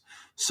HPOS.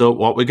 So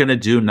what we're going to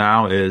do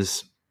now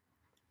is,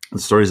 the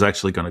story is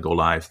actually going to go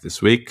live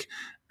this week,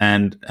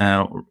 and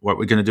what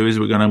we're going to do is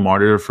we're going to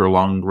monitor for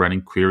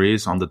long-running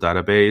queries on the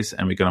database,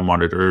 and we're going to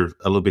monitor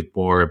a little bit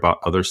more about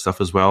other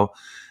stuff as well.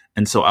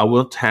 And so I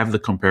will have the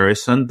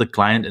comparison. The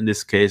client in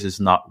this case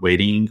is not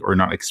waiting or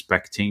not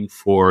expecting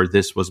for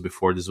this was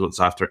before, this was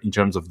after in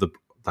terms of the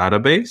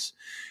database.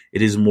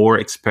 It is more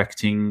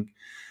expecting,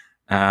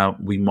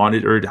 we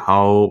monitored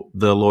how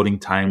the loading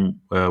time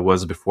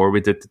was before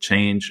we did the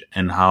change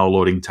and how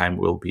loading time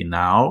will be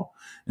now.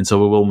 And so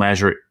we will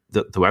measure,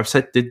 the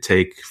website did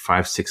take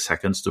 5-6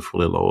 seconds to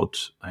fully load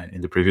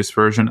in the previous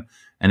version,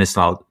 and it's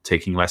now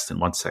taking less than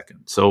 1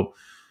 second. So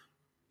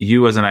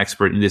you as an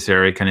expert in this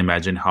area can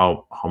imagine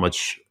how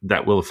much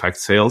that will affect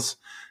sales.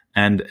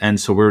 And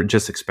so we're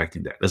just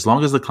expecting that. As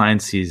long as the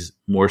client sees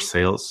more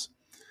sales,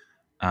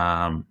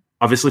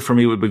 obviously for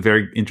me, it would be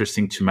very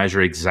interesting to measure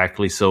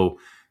exactly. So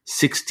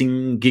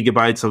 16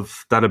 gigabytes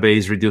of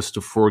database reduced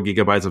to 4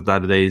 gigabytes of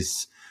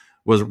database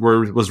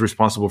was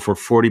responsible for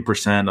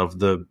 40% of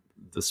the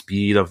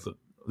speed of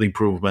the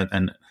improvement.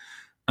 And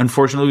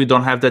unfortunately, we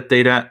don't have that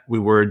data. We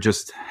were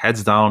just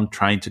heads down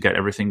trying to get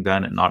everything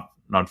done and not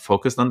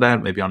focused on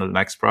that, maybe on the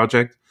next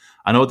project.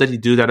 I know that you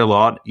do that a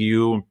lot.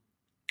 You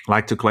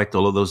like to collect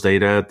all of those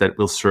data that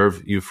will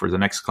serve you for the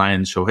next client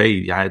and show,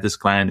 hey, I had this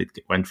client, it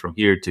went from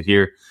here to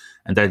here.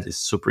 And that is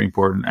super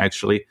important,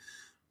 actually.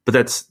 But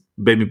that's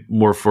maybe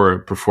more for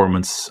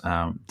performance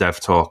dev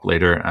talk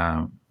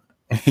later.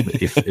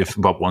 If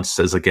Bob wants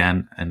us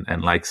again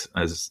and likes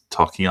us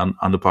talking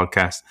on the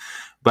podcast.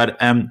 But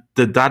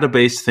the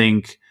database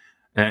thing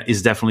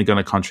is definitely going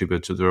to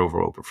contribute to the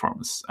overall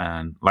performance.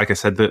 And like I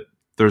said,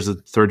 there's a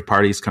third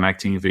parties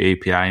connecting the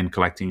API and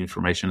collecting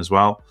information as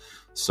well.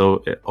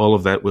 So all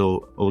of that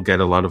will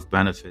get a lot of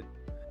benefit.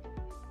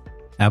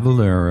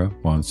 Avalara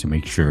wants to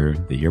make sure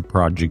that your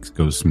projects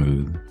go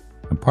smooth,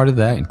 and part of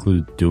that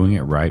includes doing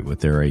it right with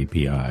their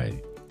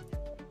API.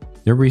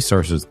 Their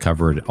resources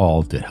cover it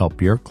all to help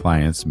your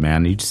clients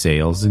manage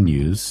sales and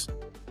use,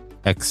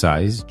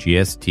 excise,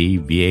 GST,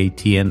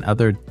 VAT, and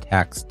other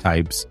tax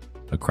types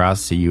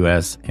across the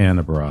US and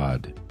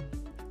abroad.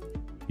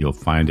 You'll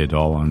find it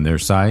all on their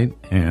site,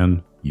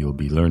 and you'll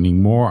be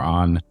learning more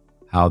on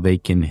how they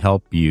can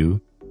help you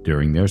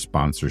during their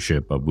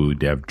sponsorship of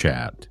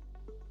WooDevChat.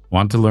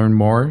 Want to learn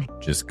more?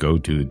 Just go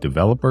to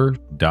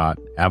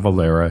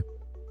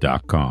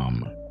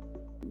developer.avalara.com.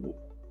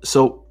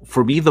 So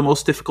for me, the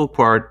most difficult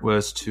part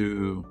was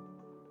to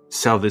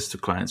sell this to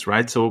clients,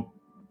 right? So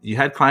you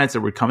had clients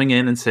that were coming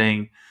in and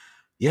saying,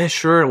 yeah,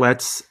 sure,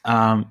 let's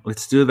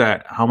do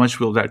that. How much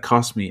will that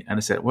cost me? And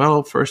I said,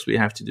 well, first we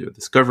have to do a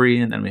discovery,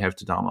 and then we have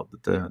to download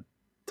the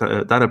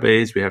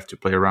database. We have to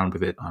play around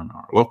with it on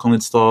our local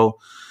install,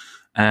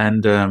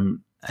 and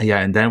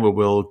and then we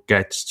will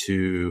get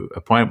to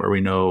a point where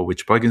we know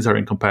which plugins are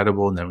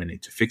incompatible, and then we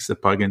need to fix the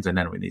plugins, and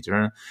then we need to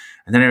run.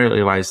 And then I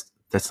realized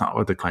that's not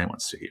what the client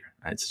wants to hear.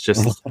 It's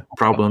just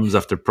problems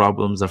after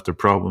problems after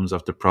problems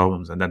after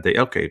problems. And then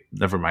okay,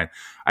 never mind.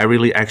 I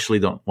really actually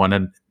don't want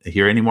to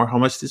hear anymore how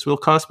much this will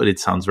cost, but it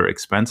sounds very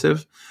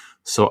expensive.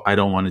 So I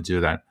don't want to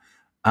do that.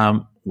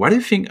 What do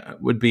you think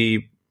would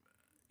be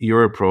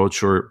your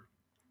approach? Or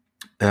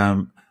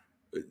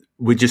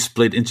would you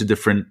split into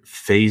different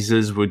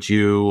phases? Would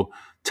you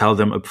tell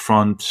them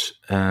upfront,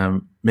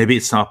 maybe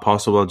it's not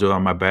possible, I'll do it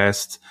on my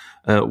best?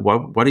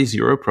 What is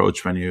your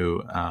approach when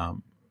you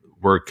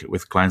work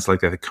with clients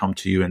like that come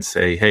to you and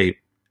say, hey,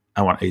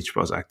 I want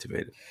HPOS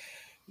activated?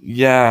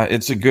 Yeah,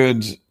 it's a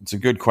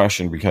good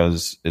question,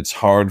 because it's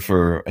hard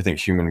for, I think,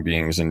 human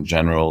beings in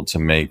general to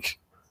make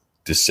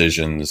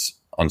decisions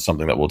on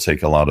something that will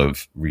take a lot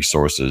of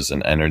resources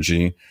and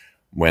energy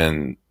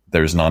when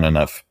there's not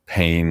enough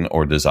pain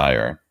or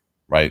desire,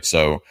 right?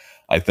 So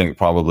I think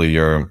probably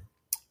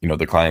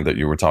the client that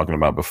you were talking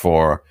about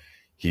before,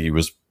 he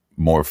was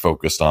more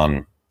focused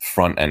on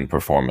front end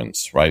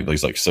performance, right?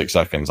 He's like 6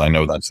 seconds. I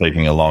know that's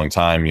taking a long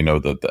time.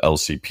 The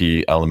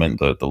LCP element,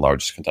 the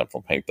largest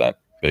contentful paint, that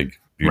big,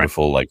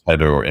 beautiful like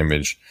header or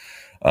image.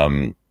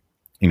 When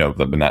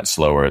that's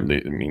slower,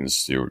 it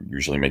means you're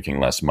usually making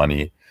less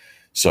money.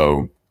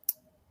 So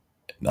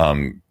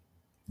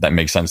that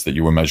makes sense that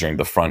you were measuring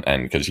the front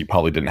end, because he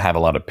probably didn't have a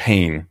lot of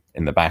pain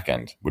in the back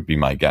end, would be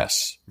my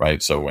guess,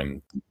 right? So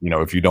when,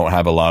 if you don't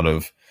have a lot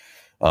of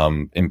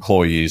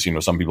employees,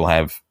 some people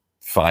have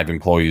 5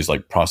 employees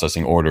like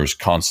processing orders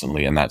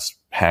constantly, and that's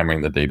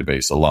hammering the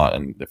database a lot.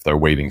 And if they're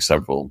waiting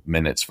several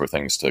minutes for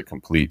things to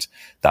complete,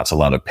 that's a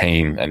lot of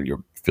pain, and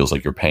feels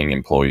like you're paying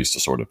employees to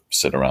sort of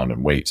sit around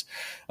and wait.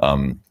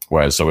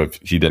 Whereas, so if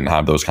he didn't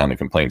have those kind of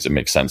complaints, it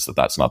makes sense that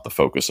that's not the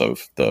focus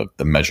of the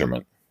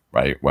measurement,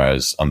 right?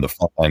 Whereas on the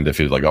front end, if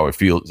he's like,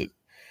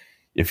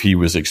 if he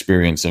was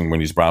experiencing when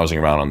he's browsing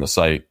around on the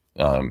site,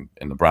 in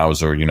the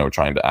browser,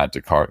 trying to add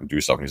to cart and do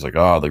stuff, and he's like,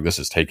 this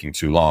is taking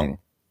too long,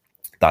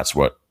 that's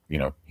what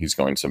he's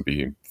going to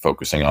be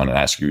focusing on and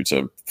ask you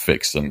to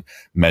fix and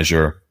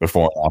measure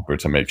before and after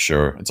to make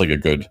sure. It's like a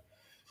good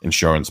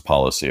insurance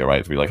policy,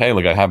 right? To be like, hey,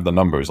 look, I have the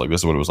numbers. Like,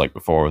 this is what it was like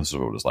before. This is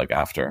what it was like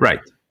after. Right.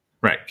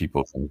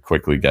 People can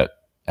quickly get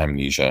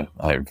amnesia,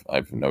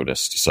 I've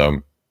noticed.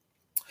 So,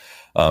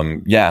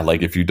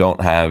 like if you don't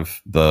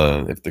have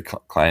if the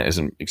client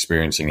isn't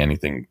experiencing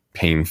anything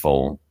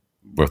painful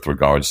with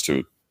regards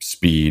to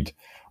speed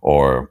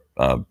or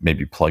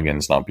maybe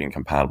plugins not being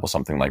compatible,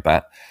 something like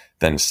that,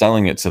 then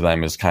selling it to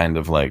them is kind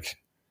of like,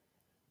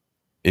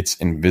 it's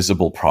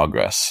invisible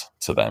progress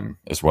to them,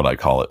 is what I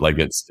call it. Like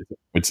it's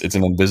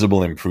an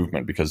invisible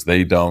improvement, because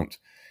they don't,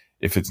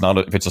 if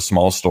it's a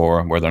small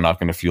store where they're not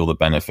going to feel the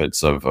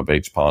benefits of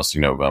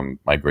HPOS,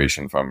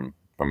 migration from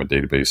a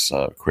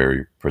database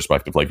query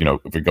perspective, like,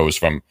 if it goes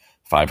from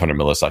 500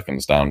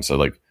 milliseconds down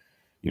to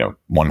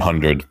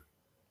 100,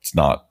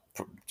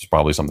 it's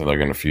probably something they're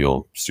going to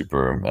feel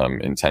super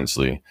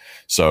intensely.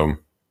 So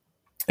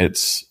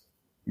it's,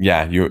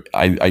 you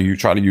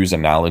try to use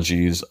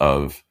analogies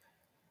of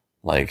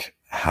like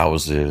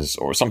houses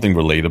or something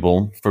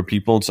relatable for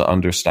people to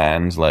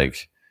understand,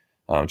 like,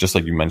 just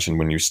like you mentioned,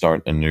 when you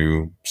start a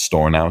new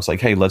store now, it's like,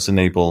 hey, let's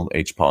enable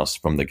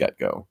HPOS from the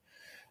get-go.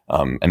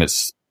 And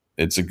it's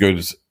a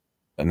good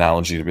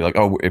analogy to be like,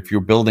 if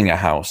you're building a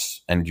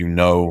house and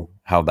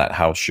how that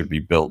house should be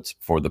built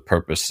for the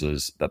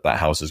purposes that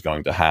house is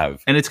going to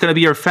have. And it's going to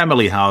be your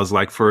family house,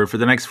 like for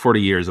the next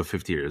 40 years or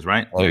 50 years,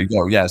 right? There you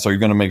go. Yeah. So you're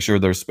going to make sure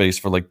there's space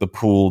for like the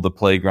pool, the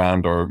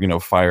playground, or,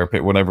 fire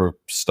pit, whatever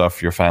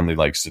stuff your family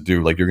likes to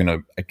do. Like, you're going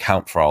to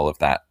account for all of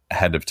that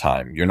ahead of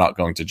time. You're not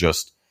going to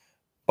just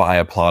buy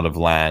a plot of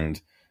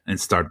land and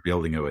start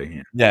building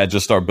away. Yeah.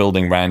 Just start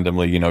building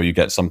randomly. You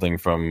get something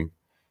from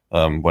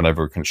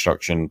whatever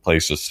construction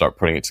place, just start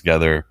putting it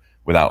together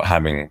without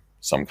having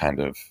some kind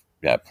of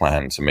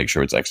plan to make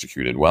sure it's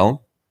executed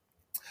well.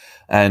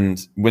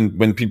 And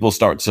when people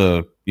start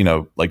to,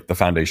 like the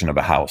foundation of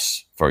a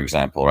house, for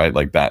example, right?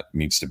 Like that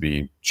needs to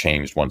be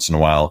changed once in a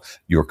while.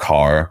 Your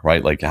car,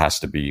 right? Like it has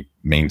to be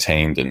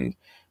maintained, and,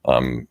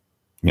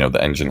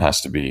 the engine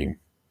has to be,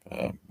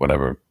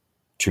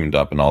 tuned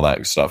up and all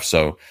that stuff.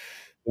 So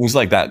things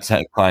like that,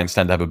 clients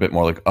tend to have a bit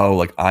more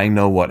like, I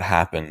know what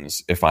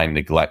happens if I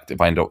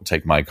don't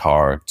take my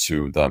car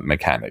to the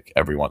mechanic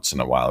every once in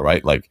a while,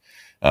 right? Like,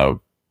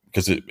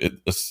 because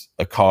it's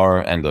a car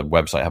and a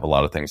website have a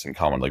lot of things in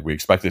common. Like, we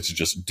expect it to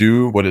just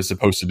do what it's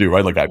supposed to do,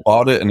 right? Like, I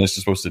bought it and it's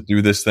just supposed to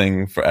do this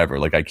thing forever.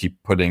 Like, I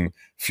keep putting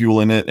fuel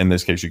in it. In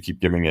this case, you keep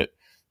giving it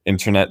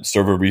internet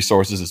server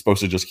resources. It's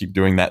supposed to just keep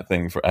doing that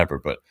thing forever,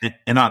 but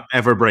and not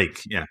ever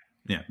break.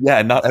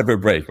 Yeah, not ever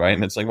break, right?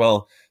 And it's like,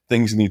 well,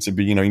 things need to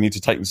be, you need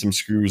to tighten some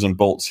screws and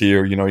bolts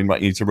here. You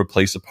might need to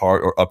replace a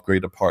part or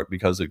upgrade a part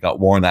because it got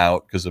worn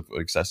out because of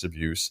excessive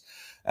use.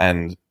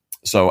 And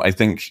so I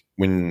think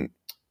when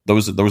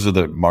those are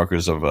the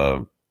markers of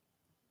a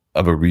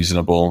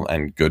reasonable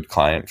and good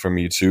client for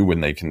me too,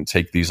 when they can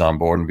take these on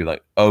board and be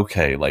like,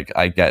 okay, like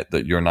I get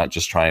that you're not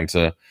just trying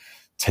to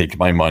take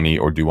my money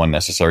or do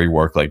unnecessary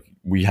work. Like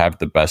we have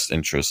the best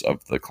interests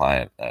of the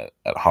client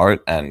at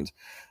heart. And,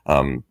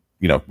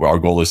 our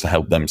goal is to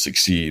help them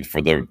succeed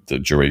for the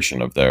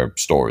duration of their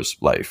store's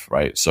life.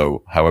 Right.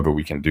 So however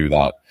we can do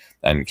that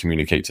and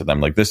communicate to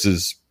them, like this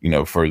is,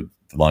 for the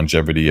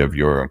longevity of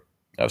your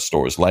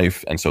store's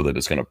life, and so that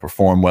it's going to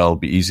perform well,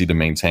 be easy to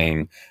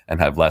maintain, and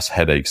have less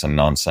headaches and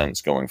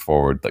nonsense going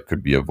forward that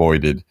could be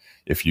avoided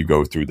if you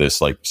go through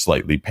this like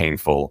slightly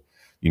painful,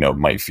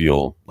 might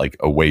feel like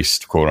a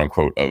waste, quote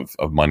unquote,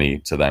 of money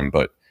to them,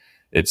 but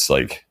it's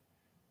like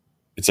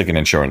an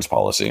insurance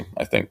policy,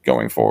 I think,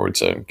 going forward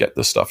to get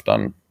this stuff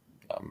done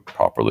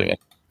properly and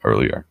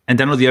earlier. And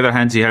then on the other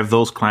hand, you have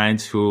those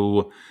clients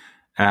who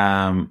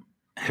have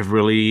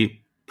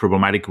really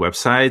problematic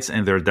websites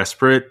and they're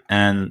desperate,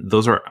 and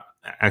those are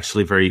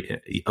actually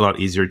a lot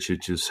easier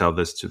to sell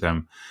this to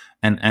them.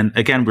 And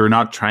again, we're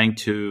not trying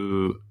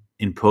to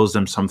impose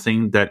them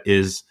something that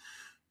is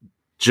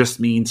just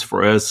means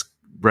for us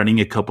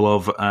running a couple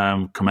of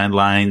command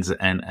lines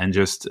and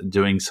just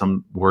doing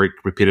some work,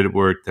 repeated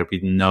work that we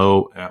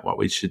know what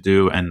we should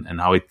do and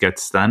how it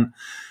gets done,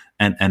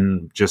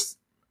 and just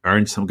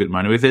earn some good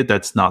money with it.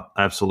 That's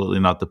absolutely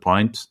not the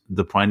point.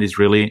 The point is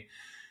really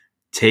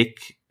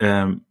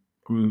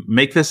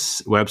make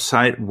this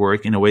website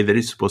work in a way that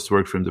it's supposed to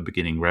work from the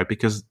beginning, right?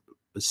 Because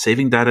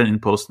saving data in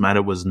post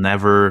meta was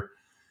never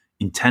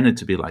intended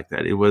to be like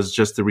that. It was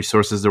just the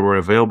resources that were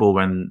available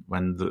when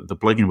the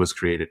plugin was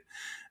created.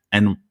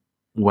 And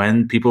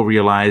when people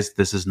realized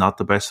this is not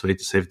the best way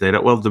to save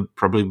data, well, they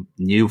probably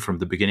knew from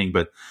the beginning,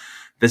 but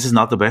this is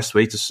not the best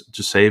way to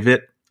save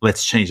it.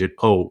 Let's change it.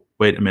 Oh,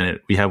 wait a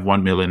minute. We have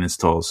 1 million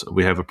installs.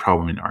 We have a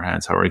problem in our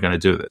hands. How are we going to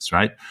do this,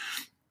 right?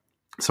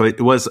 So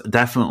it was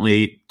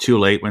definitely too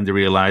late when they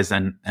realized,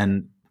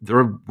 and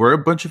there were a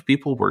bunch of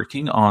people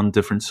working on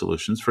different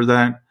solutions for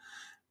that.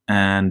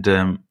 And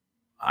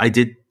I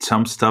did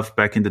some stuff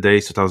back in the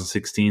days,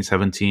 2016,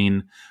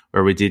 17,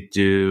 where we did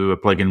do a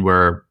plugin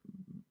where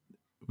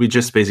we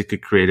just basically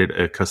created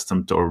a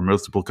custom or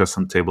multiple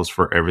custom tables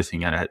for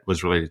everything, and it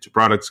was related to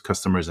products,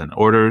 customers, and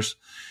orders.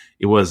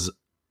 It was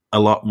a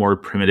lot more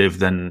primitive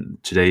than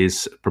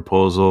today's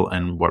proposal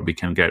and what we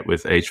can get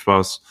with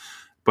HPOS.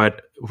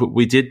 But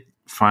we did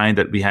find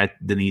that we had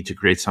the need to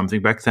create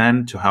something back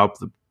then to help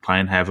the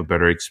client have a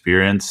better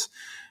experience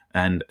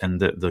and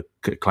the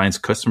client's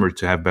customer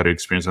to have better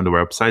experience on the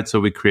website. So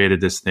we created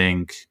this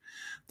thing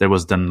that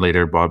was then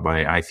later bought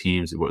by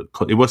iThemes.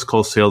 It was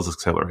called Sales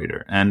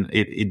Accelerator, and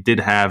it did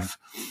have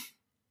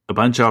a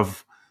bunch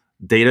of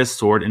data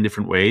stored in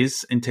different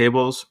ways in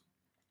tables.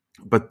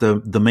 But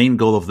the main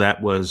goal of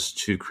that was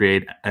to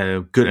create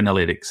good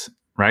analytics,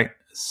 right?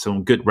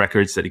 Some good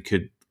records that it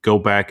could go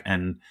back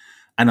and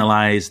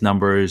analyze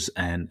numbers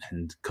and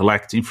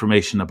collect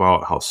information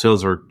about how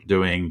sales are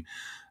doing,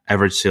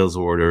 average sales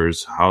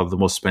orders, how the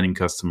most spending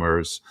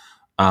customers,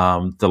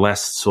 the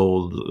last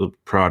sold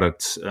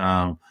products,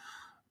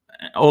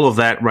 all of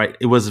that, right?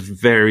 It was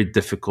very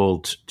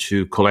difficult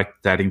to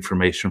collect that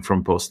information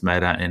from post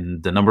meta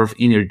and the number of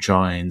inner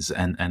joins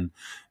and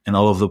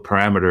all of the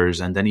parameters.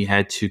 And then you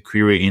had to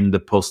query in the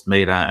post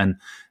meta and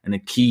the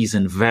keys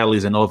and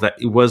values and all of that.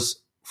 It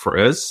was, for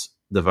us,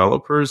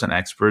 developers and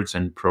experts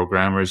and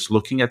programmers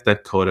looking at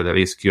that code, at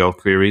SQL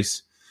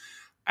queries.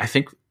 I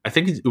think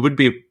it would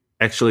be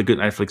actually a good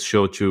Netflix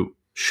show to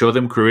show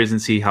them queries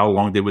and see how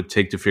long they would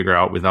take to figure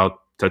out without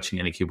touching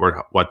any keyboard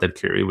what that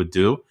query would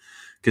do,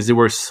 because they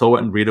were so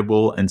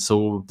unreadable and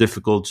so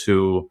difficult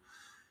to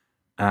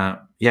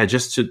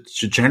just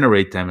to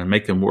generate them and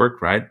make them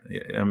work, right?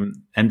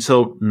 And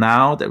so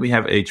now that we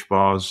have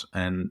HPOS,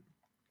 and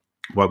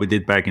what we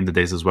did back in the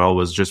days as well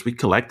was just we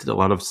collected a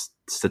lot of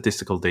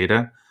statistical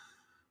data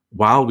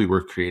while we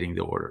were creating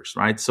the orders,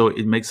 right? So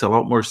it makes a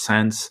lot more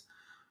sense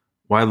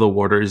while the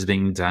order is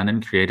being done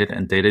and created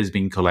and data is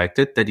being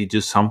collected that you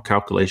do some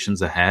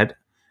calculations ahead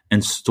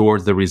and store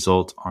the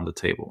result on the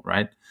table,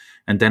 right?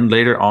 And then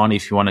later on,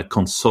 if you want to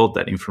consult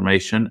that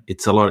information,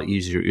 it's a lot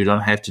easier. You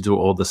don't have to do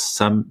all the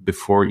sum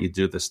before you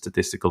do the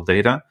statistical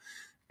data.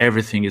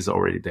 Everything is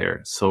already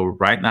there. So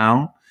right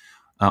now,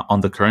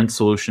 on the current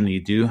solution,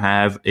 you do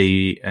have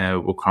a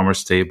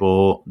WooCommerce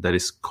table that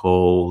is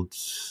called,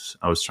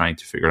 I was trying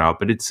to figure it out,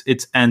 but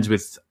it ends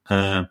with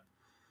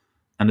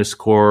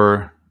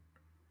underscore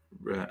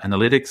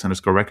analytics,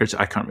 underscore records.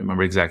 I can't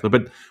remember exactly,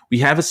 but we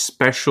have a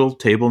special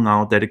table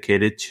now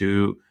dedicated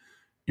to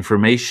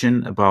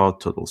information about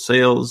total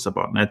sales,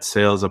 about net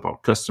sales,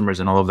 about customers,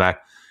 and all of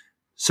that.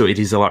 So it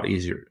is a lot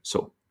easier.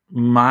 So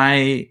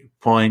my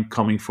point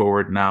coming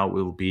forward now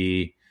will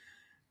be,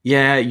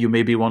 you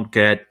maybe won't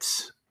get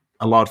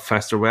a lot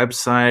faster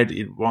website.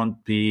 It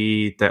won't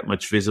be that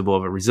much visible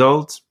of a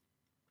result.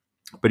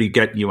 but you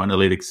get new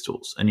analytics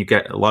tools and you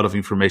get a lot of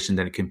information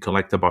that you can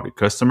collect about your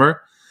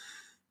customer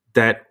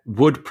that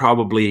would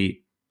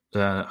probably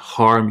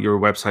harm your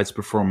website's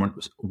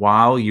performance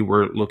while you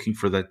were looking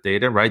for that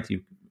data, right?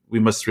 We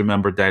must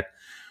remember that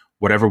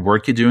whatever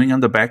work you're doing on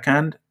the back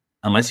end,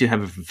 unless you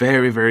have a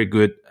very, very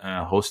good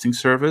hosting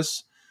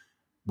service,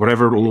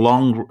 whatever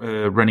long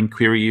running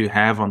query you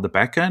have on the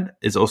back end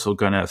is also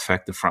going to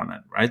affect the front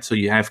end, right? So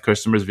you have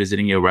customers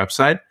visiting your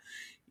website.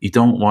 You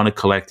don't want to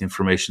collect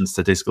information,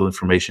 statistical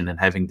information, and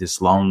having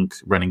this long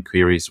running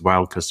queries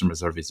while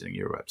customers are visiting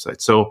your website.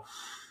 So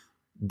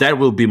that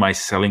will be my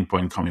selling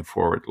point coming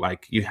forward.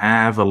 Like, you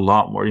have a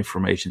lot more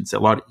information. It's a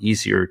lot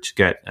easier to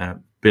get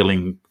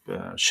billing,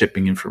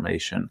 shipping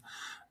information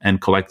and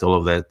collect all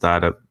of that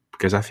data,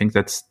 because I think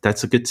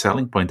that's a good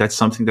selling point. That's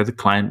something that the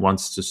client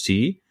wants to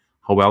see,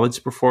 how well it's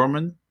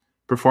performing,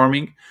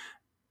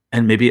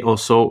 and maybe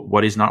also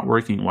what is not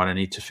working, what I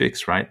need to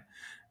fix, right?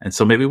 And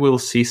so maybe we'll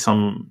see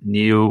some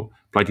new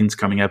plugins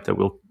coming up that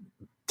will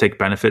take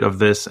benefit of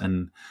this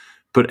and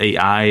put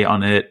AI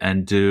on it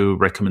and do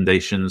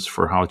recommendations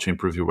for how to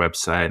improve your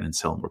website and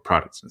sell more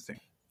products and things.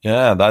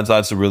 Yeah,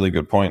 that's a really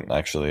good point,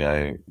 actually.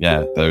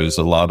 There's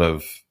a lot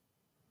of,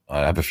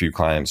 I have a few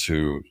clients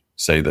who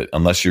say that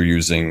unless you're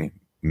using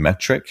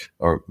Metric,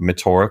 or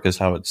Metoric is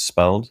how it's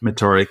spelled.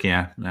 Metoric,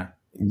 yeah.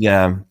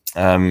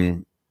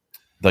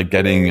 Like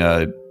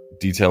getting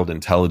detailed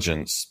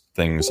intelligence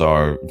things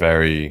are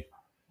very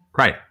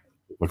right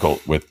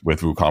difficult with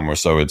WooCommerce.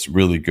 So it's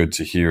really good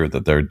to hear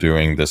that they're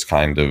doing this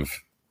kind of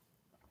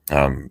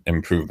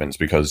improvements,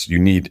 because you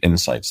need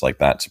insights like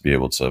that to be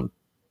able to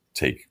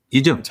take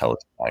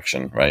intelligent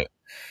action, right?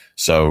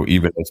 So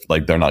even if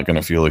like they're not going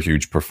to feel a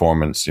huge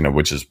performance,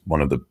 which is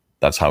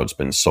that's how it's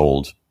been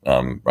sold,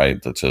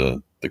 right,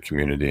 to the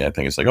community. I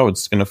think it's like, oh,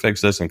 it's going to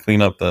fix this and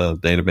clean up the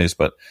database,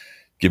 but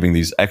giving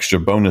these extra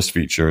bonus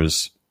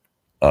features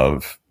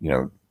of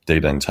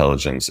data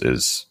intelligence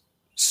is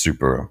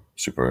super,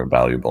 super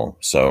valuable.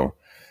 So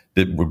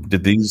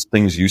did these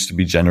things used to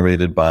be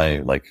generated by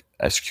like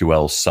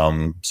SQL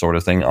sum sort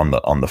of thing on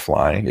the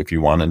fly if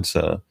you wanted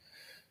to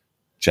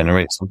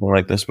generate something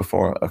like this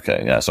before?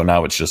 Okay, yeah. So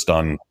now it's just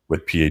done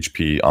with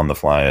PHP on the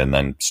fly and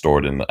then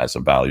stored as a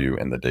value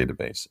in the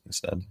database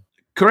instead.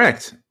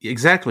 Correct.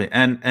 Exactly.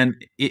 And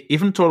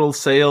even total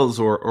sales,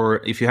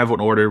 or if you have an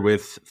order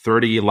with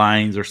 30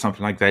 lines or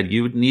something like that,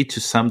 you would need to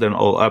sum them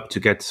all up to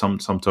get some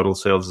total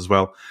sales as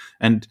well.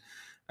 And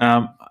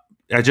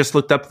I just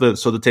looked up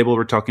the table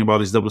we're talking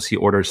about is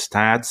WC order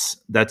stats.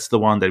 That's the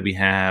one that we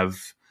have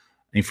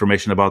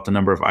information about the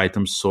number of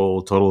items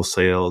sold, total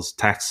sales,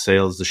 tax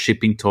sales, the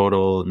shipping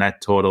total,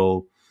 net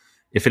total,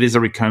 if it is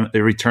a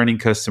returning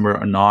customer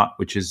or not,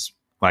 which is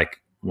like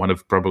one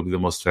of probably the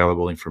most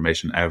valuable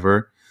information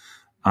ever.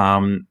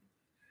 And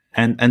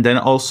then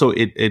also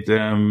it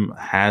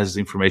has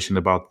information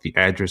about the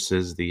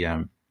addresses,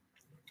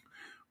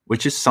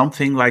 which is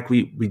something like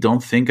we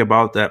don't think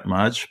about that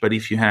much. But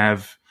if you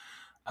have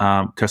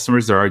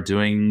customers that are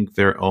doing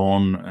their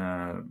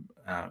own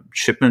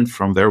shipment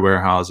from their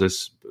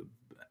warehouses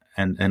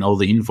and all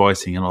the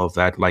invoicing and all of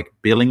that, like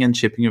billing and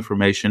shipping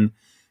information,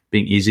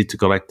 being easy to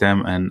collect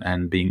them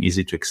and being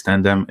easy to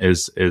extend them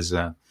is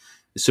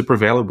super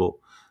valuable.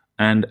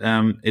 And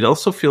it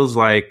also feels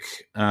like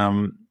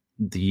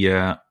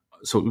you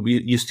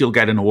still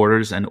get an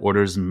orders and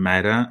orders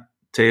meta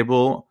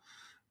table,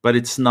 but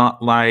it's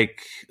not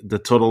like the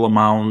total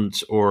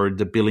amount or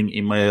the billing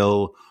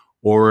email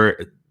or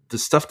the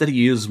stuff that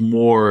you use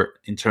more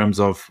in terms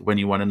of when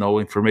you want to know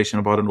information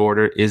about an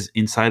order is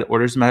inside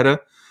orders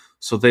meta.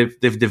 So they've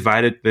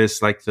divided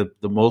this, like the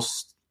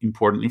most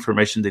important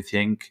information they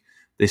think,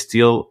 they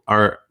still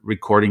are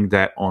recording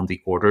that on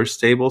the orders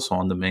table, so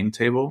on the main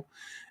table.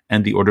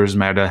 And the orders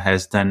meta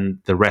has done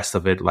the rest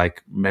of it,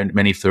 like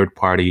many third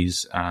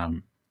parties.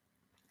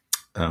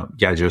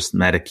 Just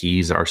meta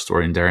keys are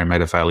stored in there and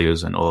meta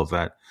values and all of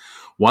that.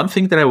 One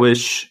thing that I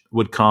wish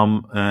would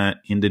come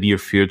in the near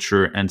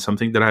future, and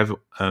something that I've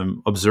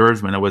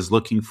observed when I was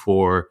looking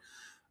for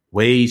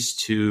ways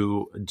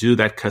to do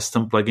that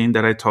custom plugin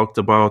that I talked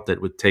about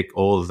that would take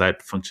all of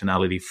that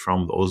functionality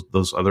from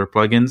those other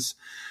plugins,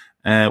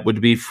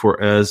 would be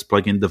for us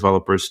plugin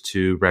developers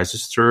to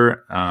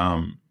register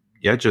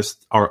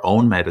just our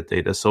own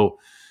metadata. So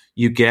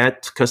you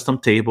get custom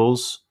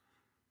tables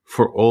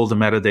for all the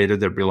metadata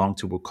that belong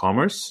to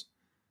WooCommerce,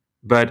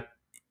 but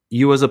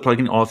you as a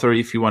plugin author,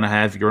 if you want to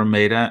have your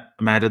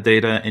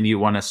metadata and you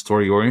want to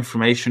store your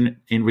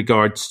information in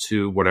regards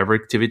to whatever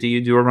activity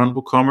you do around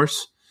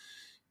WooCommerce,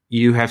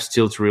 you have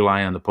still to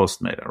rely on the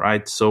post meta,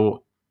 right?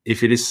 So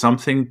if it is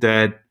something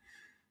that,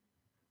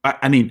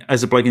 I mean,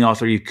 as a plugin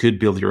author, you could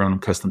build your own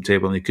custom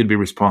table and you could be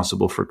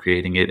responsible for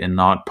creating it and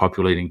not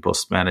populating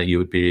post meta. You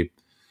would be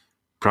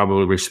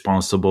probably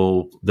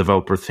responsible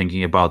developer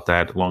thinking about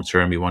that long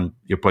term. You want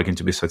your plugin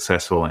to be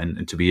successful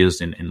and to be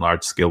used in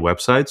large scale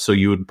websites. So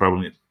you would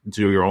probably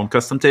do your own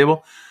custom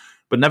table.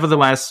 But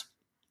nevertheless,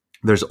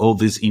 there's all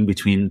these in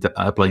between the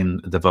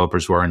plugin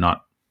developers who are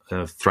not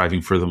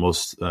thriving for the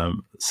most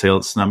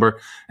sales number,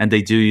 and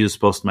they do use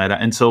post meta.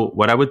 And so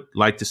what I would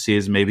like to see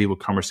is maybe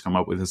WooCommerce come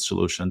up with a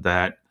solution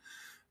that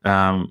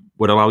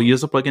would allow you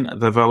as a plugin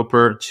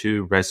developer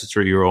to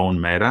register your own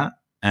meta,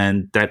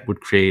 and that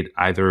would create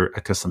either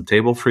a custom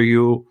table for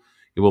you.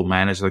 It will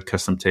manage that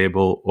custom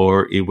table,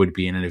 or it would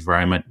be in an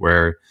environment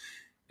where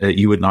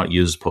you would not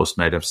use post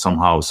meta,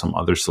 somehow some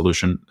other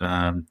solution.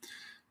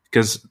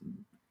 Because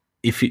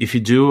if you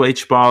do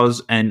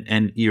HPOS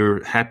and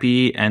you're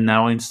happy and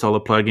now install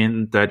a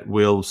plugin that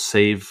will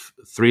save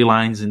 3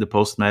 lines in the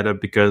post meta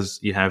because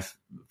you have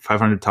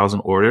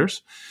 500,000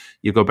 orders,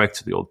 you go back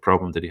to the old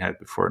problem that you had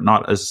before.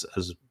 Not as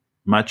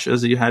much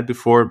as you had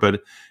before,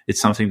 but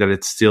it's something that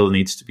it still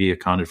needs to be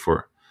accounted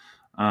for.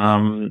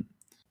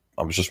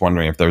 I was just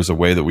wondering if there's a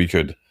way that we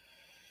could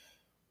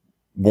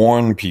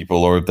warn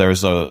people, or if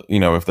there's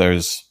if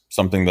there's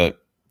something that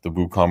the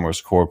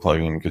WooCommerce core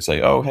plugin could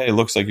say, oh, hey, it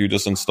looks like you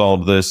just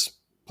installed this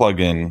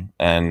plugin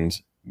and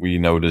we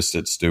noticed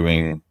it's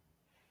doing,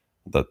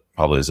 that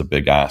probably is a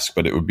big ask,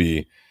 but it would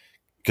be,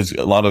 because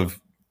a lot of,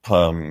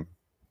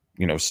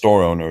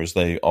 store owners,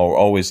 they are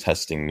always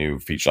testing new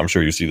features. I'm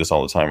sure you see this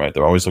all the time, right?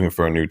 They're always looking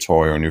for a new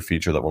toy or a new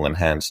feature that will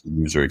enhance the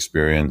user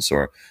experience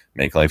or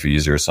make life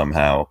easier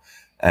somehow.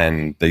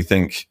 And they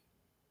think,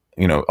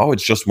 oh,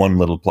 it's just one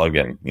little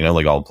plugin,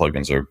 like all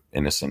plugins are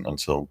innocent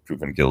until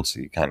proven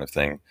guilty kind of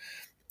thing.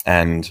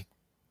 And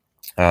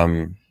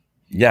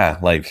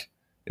like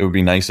it would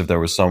be nice if there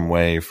was some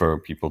way for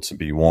people to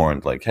be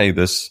warned, like, hey,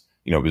 this,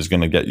 is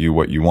going to get you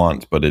what you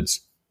want, but it's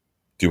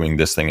doing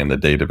this thing in the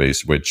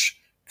database, which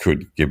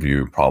could give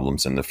you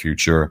problems in the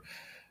future,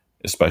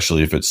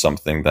 especially if it's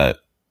something that,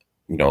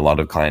 a lot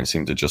of clients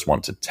seem to just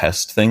want to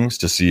test things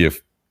to see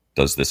if,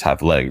 does this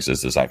have legs?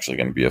 Is this actually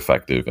going to be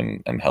effective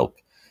and help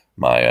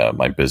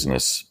my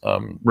business,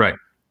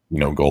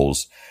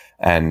 goals?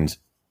 And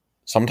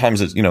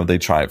sometimes it's, they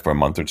try it for a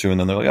month or two and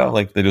then they're like, oh,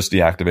 like they just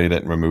deactivate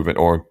it and remove it,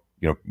 or,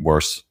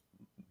 worse,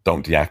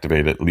 don't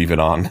deactivate it, leave it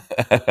on,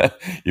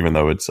 even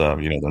though it's, they're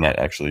not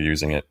actually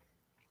using it.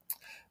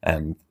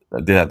 And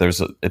yeah,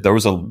 if there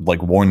was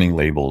like warning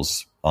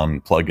labels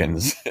on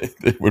plugins,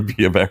 it would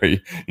be a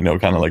very,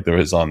 kind of like there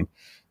is on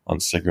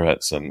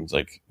cigarettes and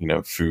like,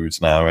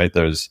 foods now, right?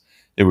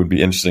 It would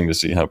be interesting to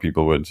see how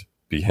people would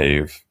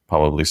behave,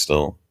 probably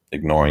still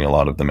ignoring a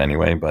lot of them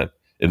anyway, but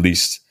at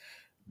least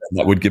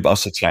that would give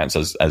us a chance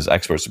as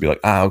experts to be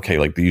like, okay,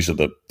 like these are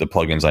the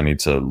plugins I need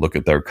to look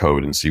at their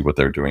code and see what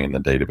they're doing in the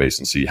database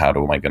and see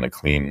am I going to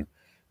clean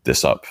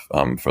this up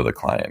for the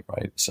client,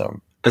 right?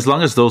 So as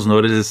long as those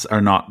notices are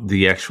not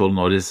the actual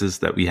notices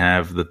that we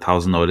have, the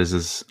 1,000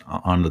 notices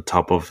on the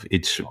top of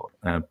each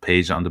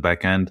page on the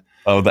back end.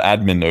 Oh, the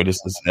admin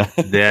notices.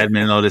 The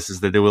admin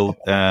notices that they will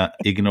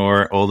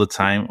ignore all the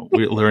time.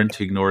 We learn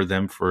to ignore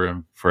them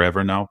for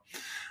forever now.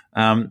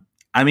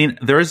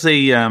 There is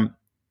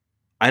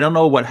I don't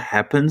know what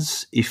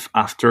happens if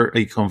after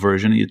a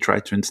conversion you try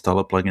to install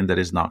a plugin that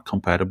is not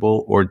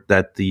compatible, or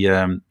that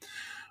the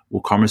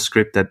WooCommerce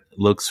script that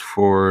looks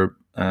for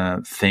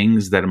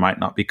things that might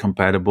not be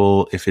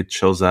compatible, if it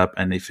shows up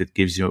and if it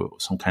gives you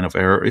some kind of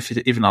error, if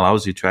it even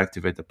allows you to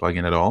activate the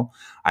plugin at all.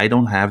 I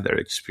don't have that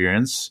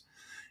experience.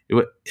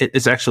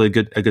 It's actually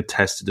a good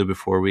test to do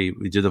before we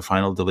do the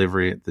final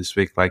delivery this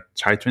week. Like,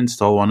 try to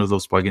install one of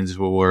those plugins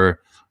that were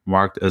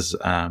marked as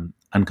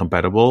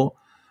uncompatible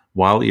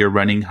while you're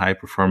running high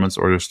performance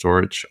order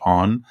storage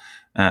on,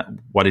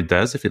 what it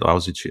does, if it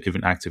allows you to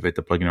even activate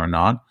the plugin or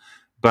not.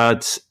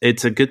 But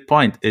it's a good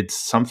point. It's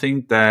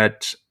something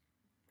that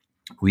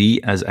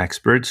we as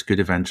experts could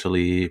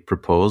eventually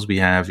propose. We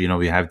have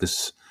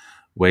this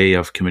way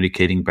of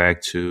communicating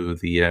back to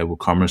the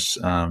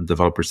WooCommerce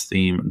developers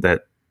team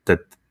that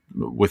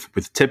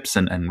with tips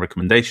and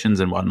recommendations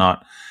and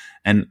whatnot,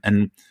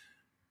 and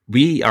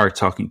we are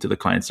talking to the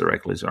clients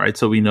directly, right?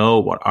 So we know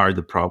what are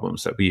the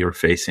problems that we are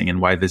facing and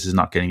why this is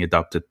not getting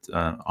adopted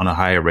on a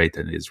higher rate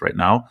than it is right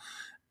now,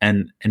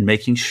 and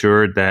making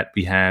sure that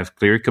we have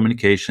clear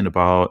communication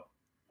about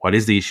what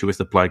is the issue with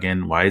the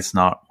plugin, why it's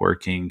not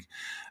working,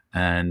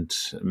 and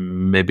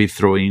maybe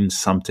throw in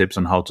some tips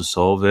on how to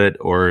solve it.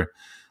 Or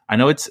I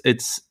know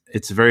it's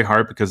very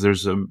hard because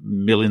there's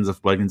millions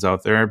of plugins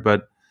out there,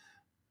 but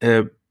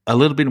a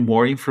little bit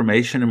more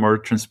information and more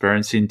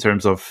transparency in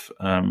terms of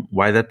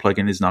why that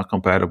plugin is not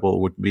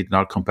compatible, would be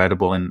not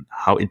compatible, and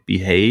how it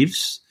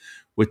behaves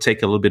would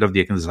take a little bit of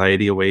the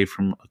anxiety away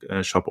from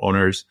shop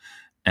owners,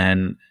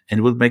 and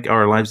it would make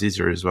our lives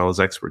easier as well as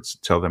experts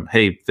to tell them,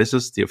 hey, this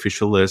is the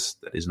official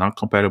list that is not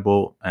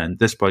compatible, and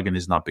this plugin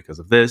is not because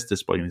of this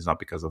plugin is not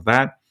because of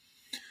that.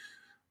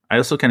 I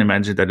also can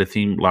imagine that a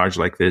theme large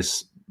like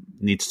this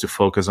needs to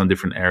focus on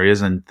different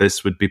areas, and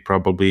this would be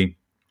probably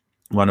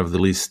one of the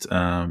least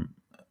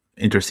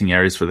interesting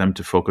areas for them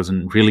to focus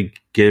and really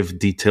give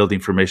detailed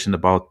information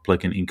about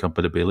plugin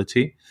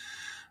incompatibility.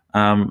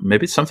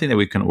 Maybe it's something that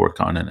we can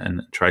work on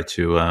and try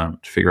to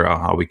figure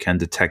out how we can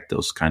detect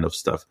those kind of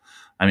stuff.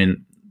 I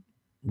mean,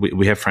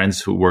 we have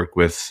friends who work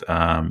with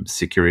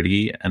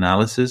security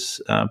analysis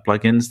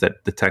plugins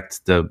that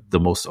detect the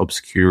most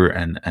obscure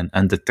and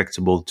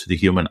undetectable to the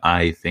human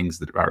eye things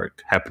that are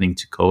happening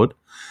to code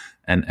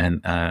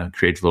and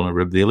create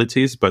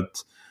vulnerabilities.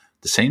 But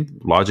the same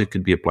logic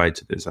could be applied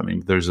to this. I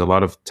mean, there's a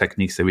lot of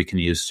techniques that we can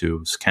use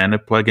to scan a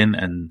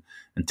plugin and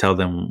tell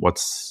them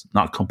what's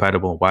not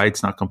compatible, why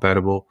it's not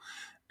compatible,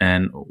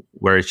 and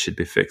where it should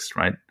be fixed,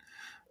 right?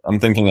 I'm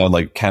thinking of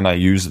like, can I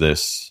use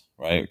this,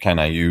 right? Can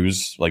I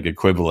use like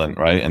equivalent,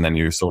 right? And then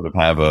you sort of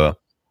have a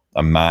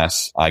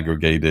mass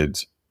aggregated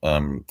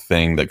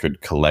thing that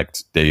could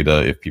collect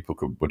data if people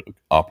would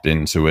opt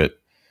into it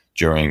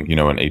during, you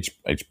know, an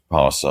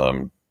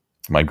HPOS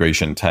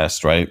migration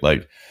test, right?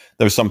 Like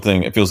there's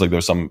something, it feels like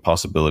there's some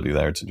possibility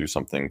there to do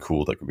something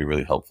cool that could be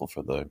really helpful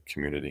for the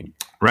community.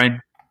 Right.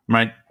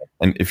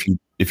 And if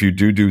you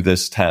do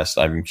this test,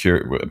 I'm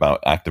curious about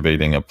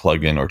activating a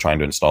plugin or trying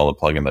to install a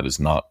plugin that is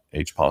not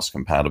HPOS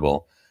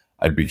compatible.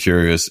 I'd be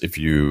curious if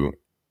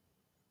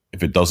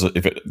it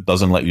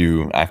doesn't let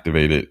you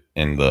activate it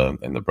in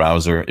the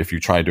browser, if you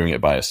try doing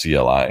it via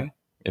CLI,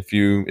 if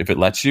it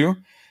lets you,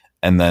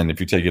 and then if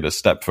you take it a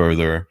step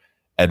further,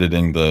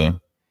 editing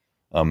the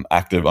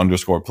active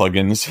 _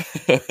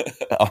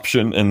 plugins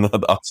option in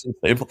the option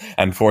table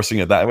and forcing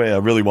it that way. I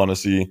really want to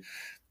see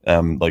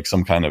like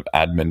some kind of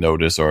admin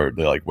notice or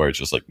like where it's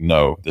just like,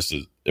 no, this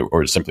is,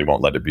 or it simply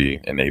won't let it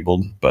be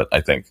enabled. But I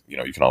think, you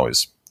know, you can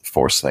always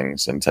force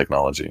things in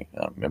technology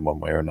in one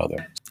way or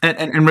another.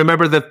 And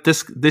remember that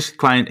this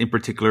client in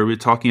particular, we're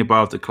talking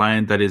about a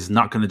client that is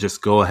not going to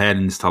just go ahead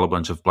and install a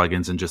bunch of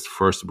plugins and just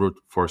brute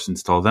force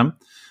install them.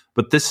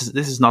 But this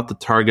is not the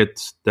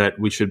target that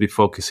we should be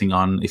focusing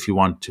on if you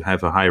want to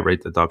have a high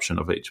rate adoption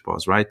of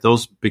HPOS, right?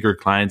 Those bigger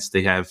clients,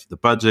 they have the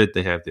budget,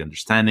 they have the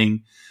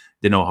understanding,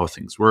 they know how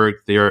things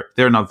work. They're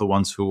not the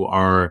ones who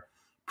are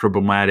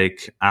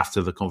problematic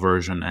after the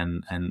conversion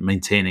and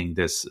maintaining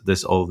this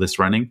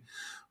running.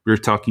 We're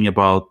talking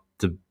about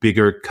the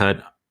bigger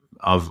cut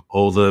of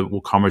all the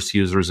WooCommerce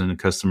users and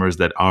customers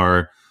that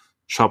are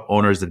shop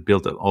owners that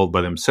built it all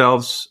by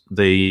themselves.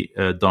 They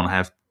don't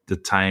have the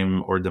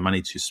time or the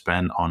money to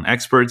spend on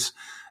experts.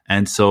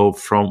 And so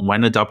from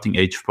when adopting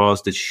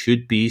HPOS, they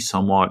should be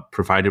somewhat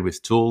provided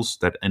with tools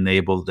that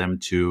enable them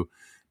to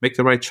make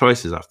the right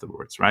choices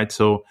afterwards, right?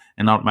 So,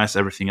 and not mess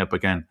everything up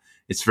again.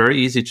 It's very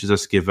easy to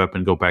just give up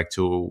and go back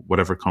to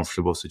whatever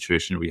comfortable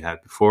situation we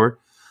had before.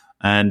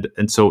 And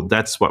so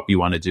that's what we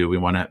want to do. We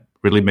want to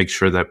really make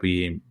sure that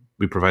we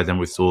provide them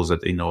with tools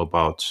that they know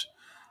about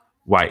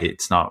why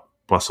it's not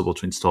possible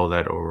to install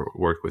that or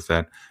work with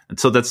that. And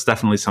so that's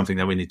definitely something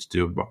that we need to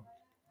do.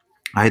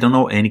 I don't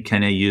know any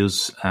can I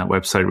use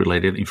website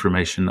related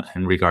information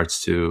in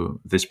regards to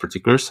this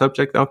particular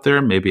subject out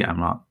there. Maybe I'm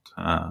not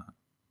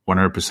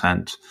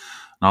 100%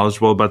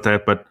 knowledgeable about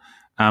that, but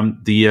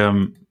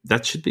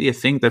that should be a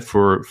thing that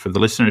for the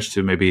listeners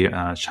to maybe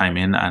chime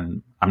in.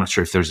 And I'm not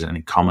sure if there's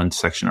any comment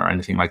section or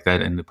anything like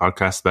that in the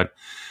podcast, but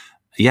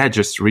yeah,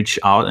 just reach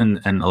out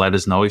and let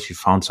us know if you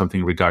found something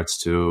in regards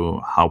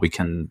to how we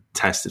can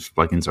test if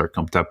plugins are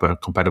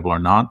compatible or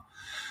not.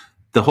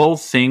 The whole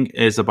thing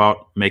is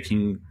about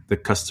making the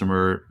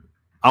customer,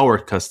 our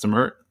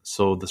customer,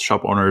 so the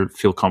shop owner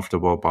feel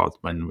comfortable about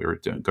when we're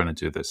going to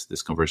do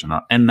this conversion.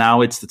 And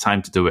now it's the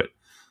time to do it.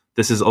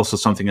 This is also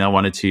something I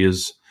wanted to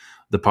use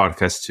the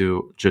podcast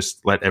to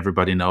just let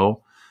everybody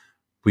know.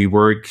 We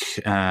work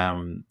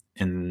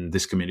in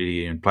this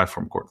community and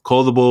platform called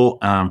Codable.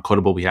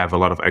 Codable, we have a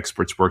lot of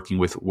experts working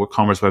with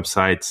WooCommerce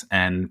websites,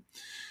 and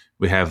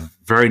we have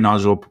very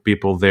knowledgeable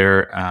people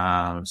there.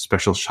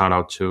 Special shout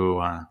out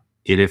to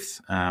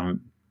Edith.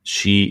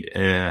 She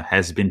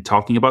has been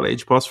talking about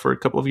HPOS for a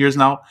couple of years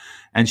now,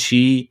 and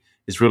she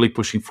is really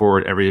pushing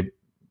forward every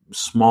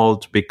small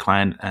to big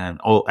client and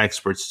all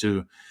experts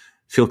to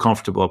feel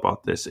comfortable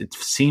about this. It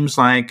seems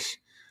like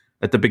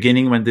at the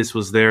beginning when this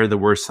was there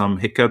were some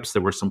hiccups,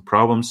 there were some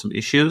problems, some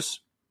issues.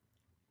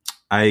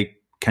 I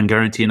can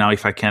guarantee now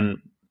if I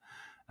can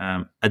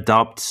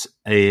adopt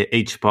a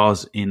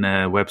HPOS in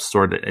a web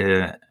store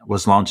that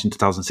was launched in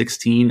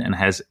 2016 and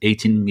has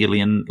 18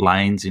 million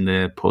lines in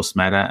the post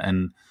meta,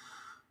 and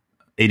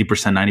 80%,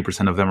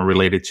 90% of them are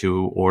related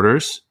to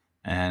orders.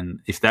 And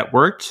if that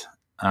worked,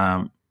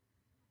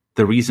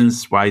 the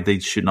reasons why they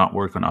should not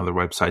work on other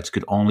websites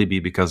could only be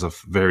because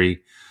of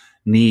very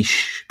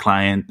niche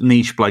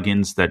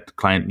plugins that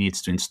client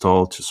needs to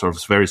install to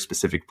solve very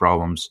specific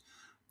problems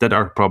that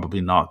are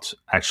probably not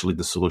actually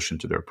the solution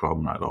to their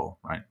problem at all,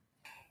 right?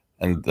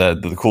 And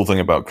the cool thing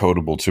about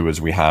Codable too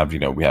is we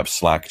have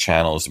Slack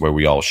channels where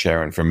we all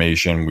share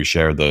information. We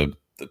share the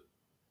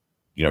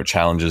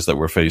challenges that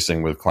we're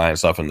facing with client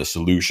stuff and the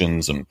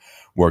solutions and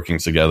working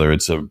together.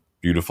 It's a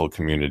beautiful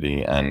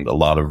community and a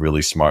lot of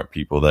really smart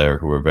people there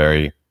who are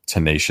very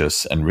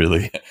tenacious and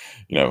really,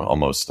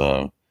 almost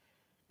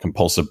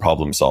compulsive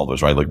problem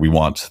solvers, right? Like we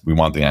want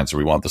the answer,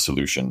 we want the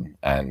solution,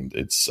 and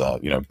it's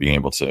being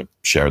able to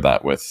share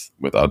that with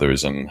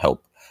others and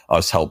help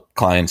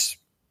clients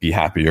be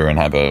happier and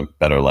have a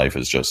better life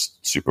is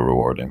just super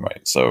rewarding,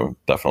 right? So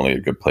definitely a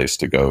good place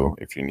to go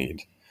if you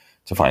need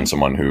to find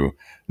someone who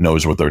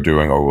knows what they're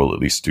doing or will at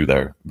least do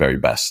their very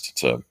best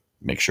to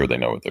make sure they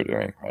know what they're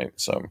doing, right?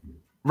 So,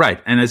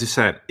 right. And as you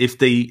said, if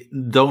they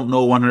don't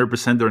know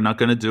 100%, they're not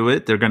going to do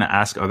it. They're going to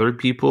ask other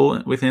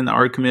people within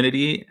our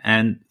community.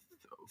 And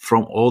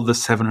from all the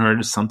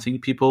 700 something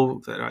people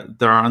that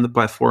are on the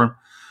platform,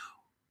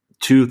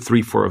 2,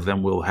 3, 4 of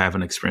them will have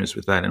an experience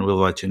with that, and we'll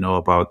let you know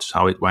about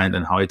how it went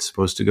and how it's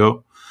supposed to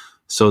go.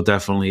 So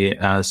definitely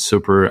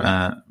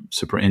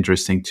super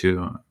interesting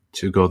to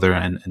go there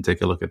and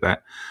take a look at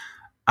that.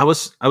 I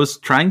was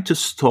trying to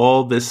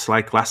stall this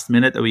like last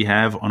minute that we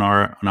have on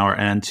our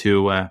end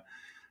to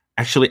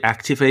actually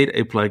activate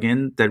a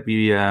plugin that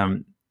we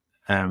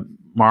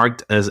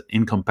marked as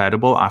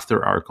incompatible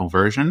after our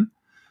conversion.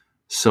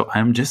 So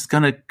I'm just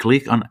going to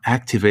click on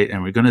activate,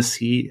 and we're going to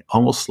see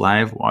almost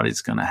live what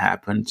is going to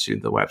happen to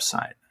the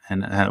website.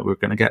 And we're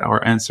going to get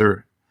our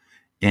answer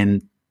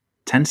in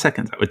 10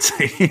 seconds, I would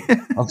say.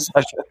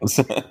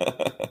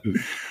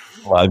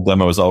 Live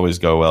demos always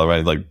go well,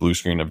 right? Like blue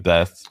screen of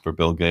death for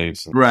Bill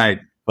Gates.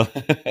 Right. But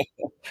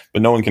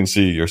no one can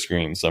see your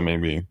screen, so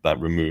maybe that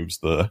removes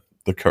the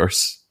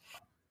curse.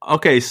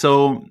 Okay,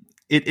 so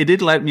it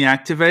did let me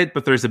activate,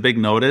 but there's a big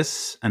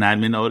notice, an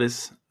admin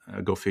notice,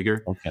 go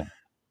figure. Okay.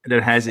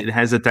 It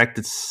has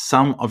detected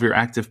some of your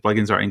active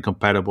plugins are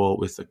incompatible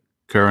with the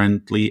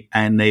currently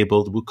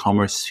enabled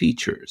WooCommerce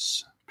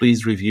features.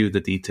 Please review the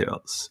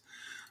details.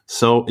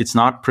 So it's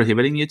not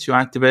prohibiting you to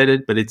activate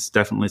it, but it's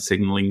definitely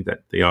signaling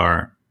that they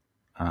are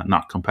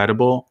not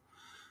compatible.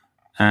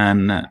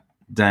 And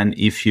then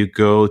if you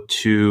go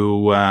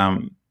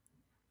to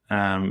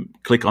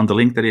click on the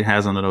link that it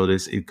has on the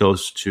notice, it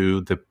goes to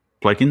the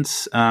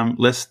plugins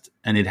list,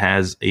 and it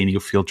has a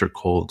new filter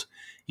called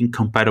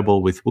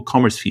incompatible with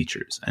WooCommerce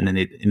features, and then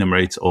it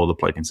enumerates all the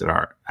plugins that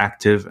are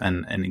active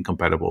and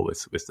incompatible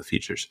with the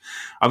features.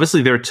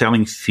 Obviously, they're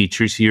telling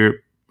features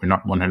here. We're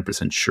not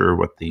 100% sure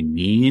what they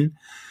mean,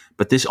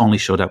 but this only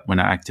showed up when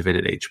I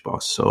activated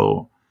HPOS.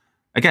 So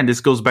again,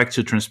 this goes back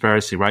to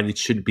transparency, right? It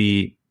should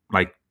be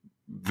like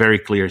very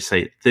clear,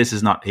 say, this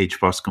is not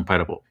HPOS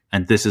compatible,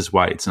 and this is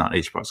why it's not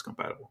HPOS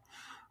compatible.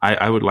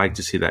 I would like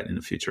to see that in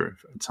the future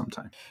at some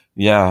time.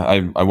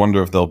 Yeah, I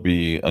wonder if there'll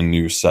be a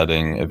new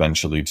setting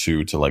eventually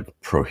too to like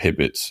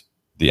prohibit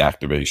the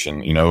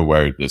activation,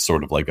 where it's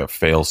sort of like a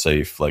fail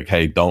safe, like,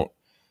 hey, don't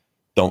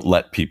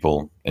let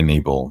people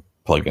enable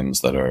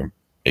plugins that are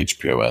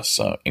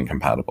HPOS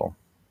incompatible.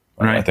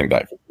 Right. I think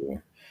that could be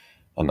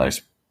a nice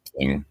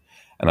thing.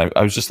 And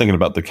I was just thinking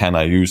about the can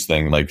I use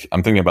thing. Like,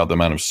 I'm thinking about the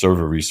amount of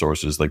server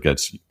resources that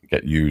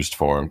get used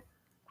for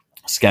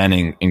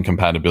scanning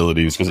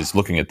incompatibilities, because it's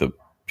looking at the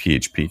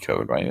PHP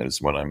code, right,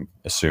 is what I'm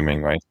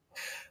assuming, right?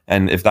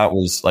 And if that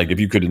was like, if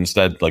you could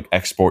instead like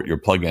export your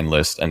plugin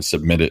list and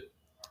submit it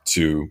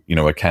to,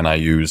 a can I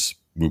use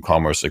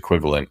WooCommerce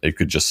equivalent, it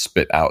could just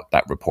spit out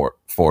that report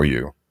for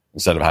you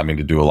instead of having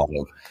to do a lot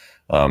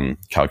of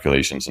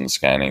calculations and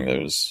scanning.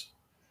 There's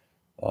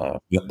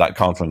that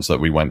conference that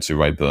we went to,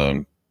 right?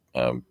 The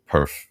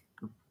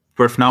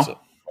Perf Now? So,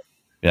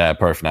 yeah,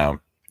 Perf Now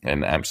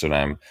in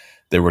Amsterdam.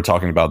 They were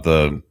talking about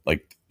the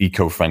like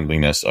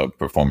eco-friendliness of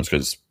performance,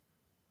 because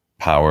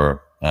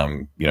power,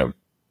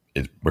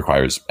 it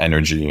requires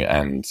energy,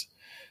 and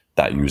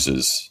that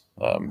uses,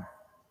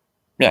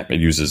 it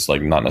uses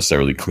like not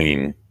necessarily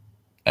clean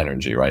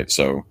energy, right?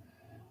 So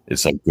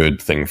it's a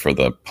good thing for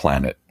the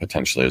planet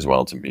potentially as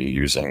well to be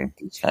using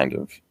these kind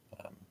of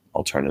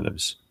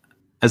alternatives.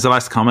 As a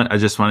last comment, I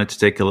just wanted to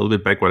take a little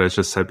bit back what I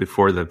just said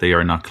before, that they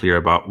are not clear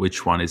about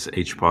which one is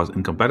HPOS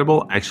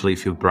incompatible. Actually,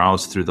 if you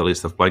browse through the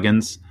list of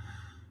plugins,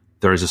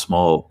 there is a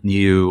small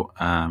new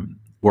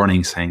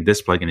warning saying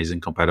this plugin is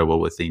incompatible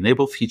with the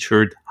enable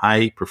featured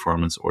high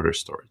performance order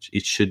storage.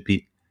 It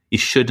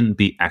shouldn't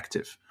be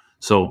active.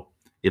 So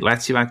it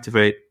lets you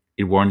activate.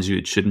 It warns you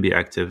it shouldn't be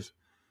active.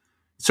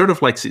 It's sort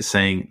of like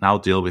saying, now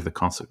deal with the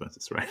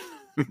consequences, right?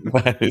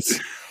 Right.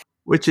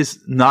 Which is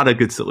not a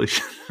good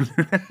solution.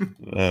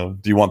 Do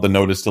you want the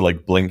notice to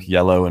like blink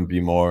yellow and be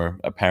more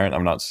apparent?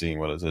 I'm not seeing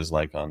what it is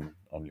like on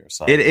your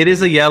side. It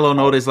is a yellow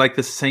notice, like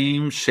the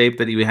same shape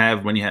that you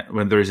have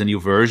when there is a new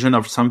version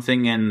of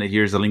something, and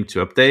here's a link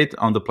to update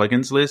on the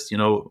plugins list.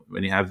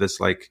 When you have this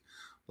like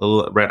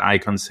little red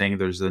icon saying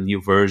there's a new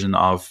version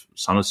of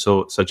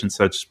such and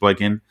such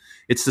plugin.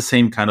 It's the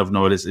same kind of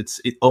notice.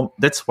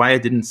 That's why I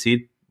didn't see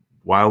it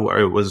while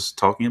I was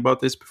talking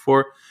about this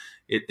before.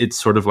 It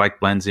sort of like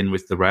blends in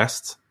with the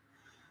rest,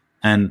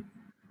 and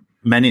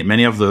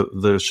many of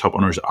the shop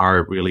owners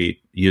are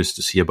really used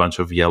to see a bunch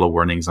of yellow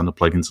warnings on the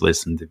plugins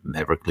list, and they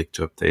never click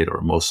to update,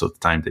 or most of the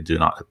time they do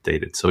not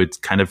update it. So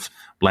it kind of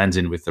blends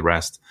in with the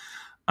rest.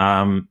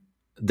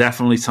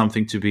 Definitely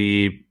something to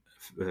be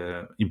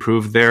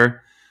improved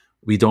there.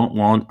 We don't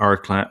want our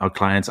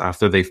clients,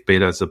 after they've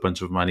paid us a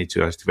bunch of money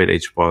to activate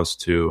HPOS,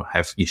 to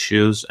have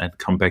issues and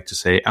come back to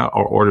say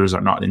our orders are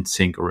not in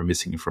sync, or we're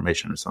missing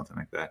information or something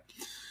like that.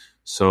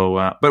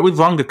 So, but we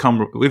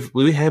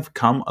have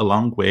come a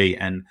long way,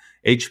 and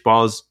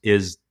HPOS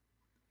is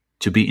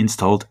to be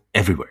installed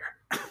everywhere.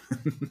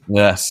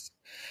 Yes.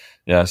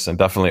 Yes, and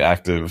definitely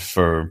active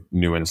for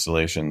new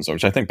installations,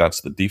 which I think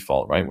that's the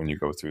default, right? When you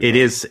go through, it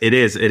is.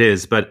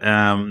 But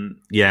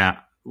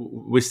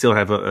we still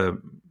have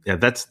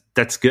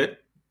that's good.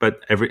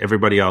 But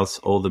everybody else,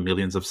 all the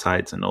millions of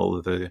sites and all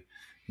of the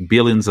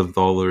billions of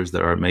dollars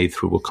that are made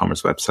through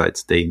WooCommerce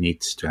websites, they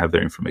need to have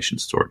their information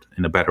stored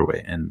in a better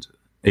way, and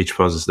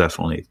HPOS is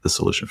definitely the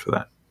solution for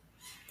that.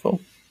 Cool.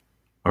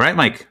 All right,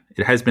 Mike.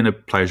 It has been a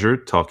pleasure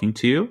talking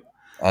to you.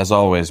 As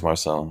always,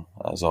 Marcel.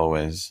 As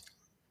always.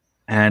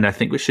 And I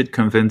think we should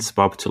convince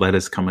Bob to let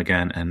us come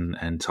again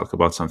and talk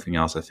about something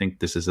else. I think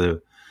this is a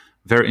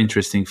very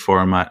interesting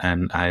format,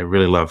 and I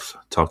really love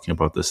talking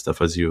about this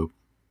stuff, as you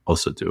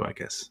also do, I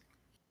guess.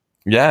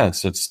 Yeah,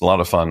 it's a lot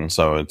of fun.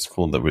 So it's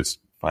cool that we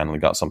finally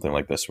got something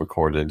like this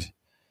recorded.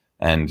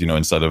 And,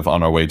 instead of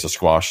on our way to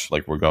Squash,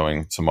 like we're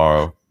going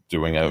tomorrow,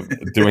 doing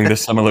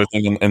this similar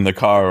thing in the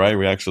car, right?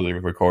 We actually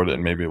record it,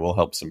 and maybe it will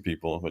help some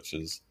people, which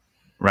is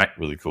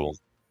really cool.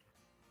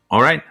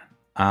 All right.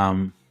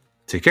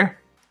 Take care.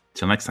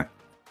 Till next time.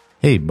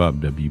 Hey,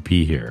 Bob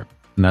WP here.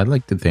 And I'd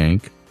like to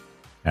thank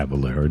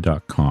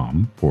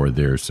Avalara.com for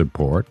their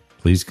support.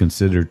 Please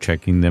consider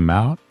checking them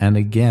out. And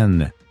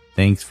again,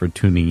 thanks for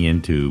tuning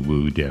into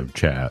Woo Dev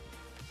Chat.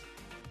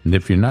 And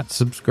if you're not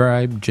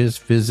subscribed,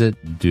 just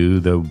visit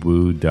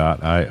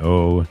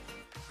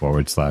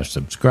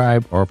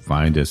dothewoo.io/subscribe or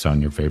find us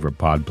on your favorite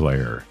pod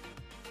player.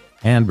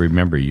 And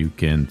remember, you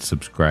can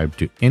subscribe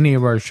to any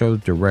of our shows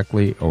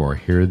directly or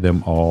hear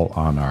them all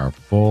on our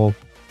full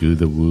Do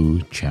the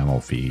Woo channel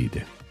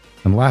feed.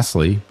 And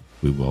lastly,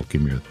 we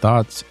welcome your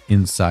thoughts,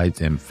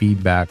 insights, and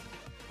feedback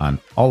on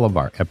all of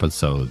our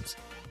episodes.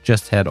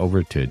 Just head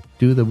over to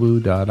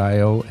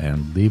dothewoo.io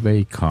and leave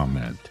a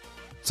comment.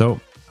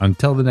 So,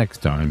 until the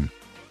next time,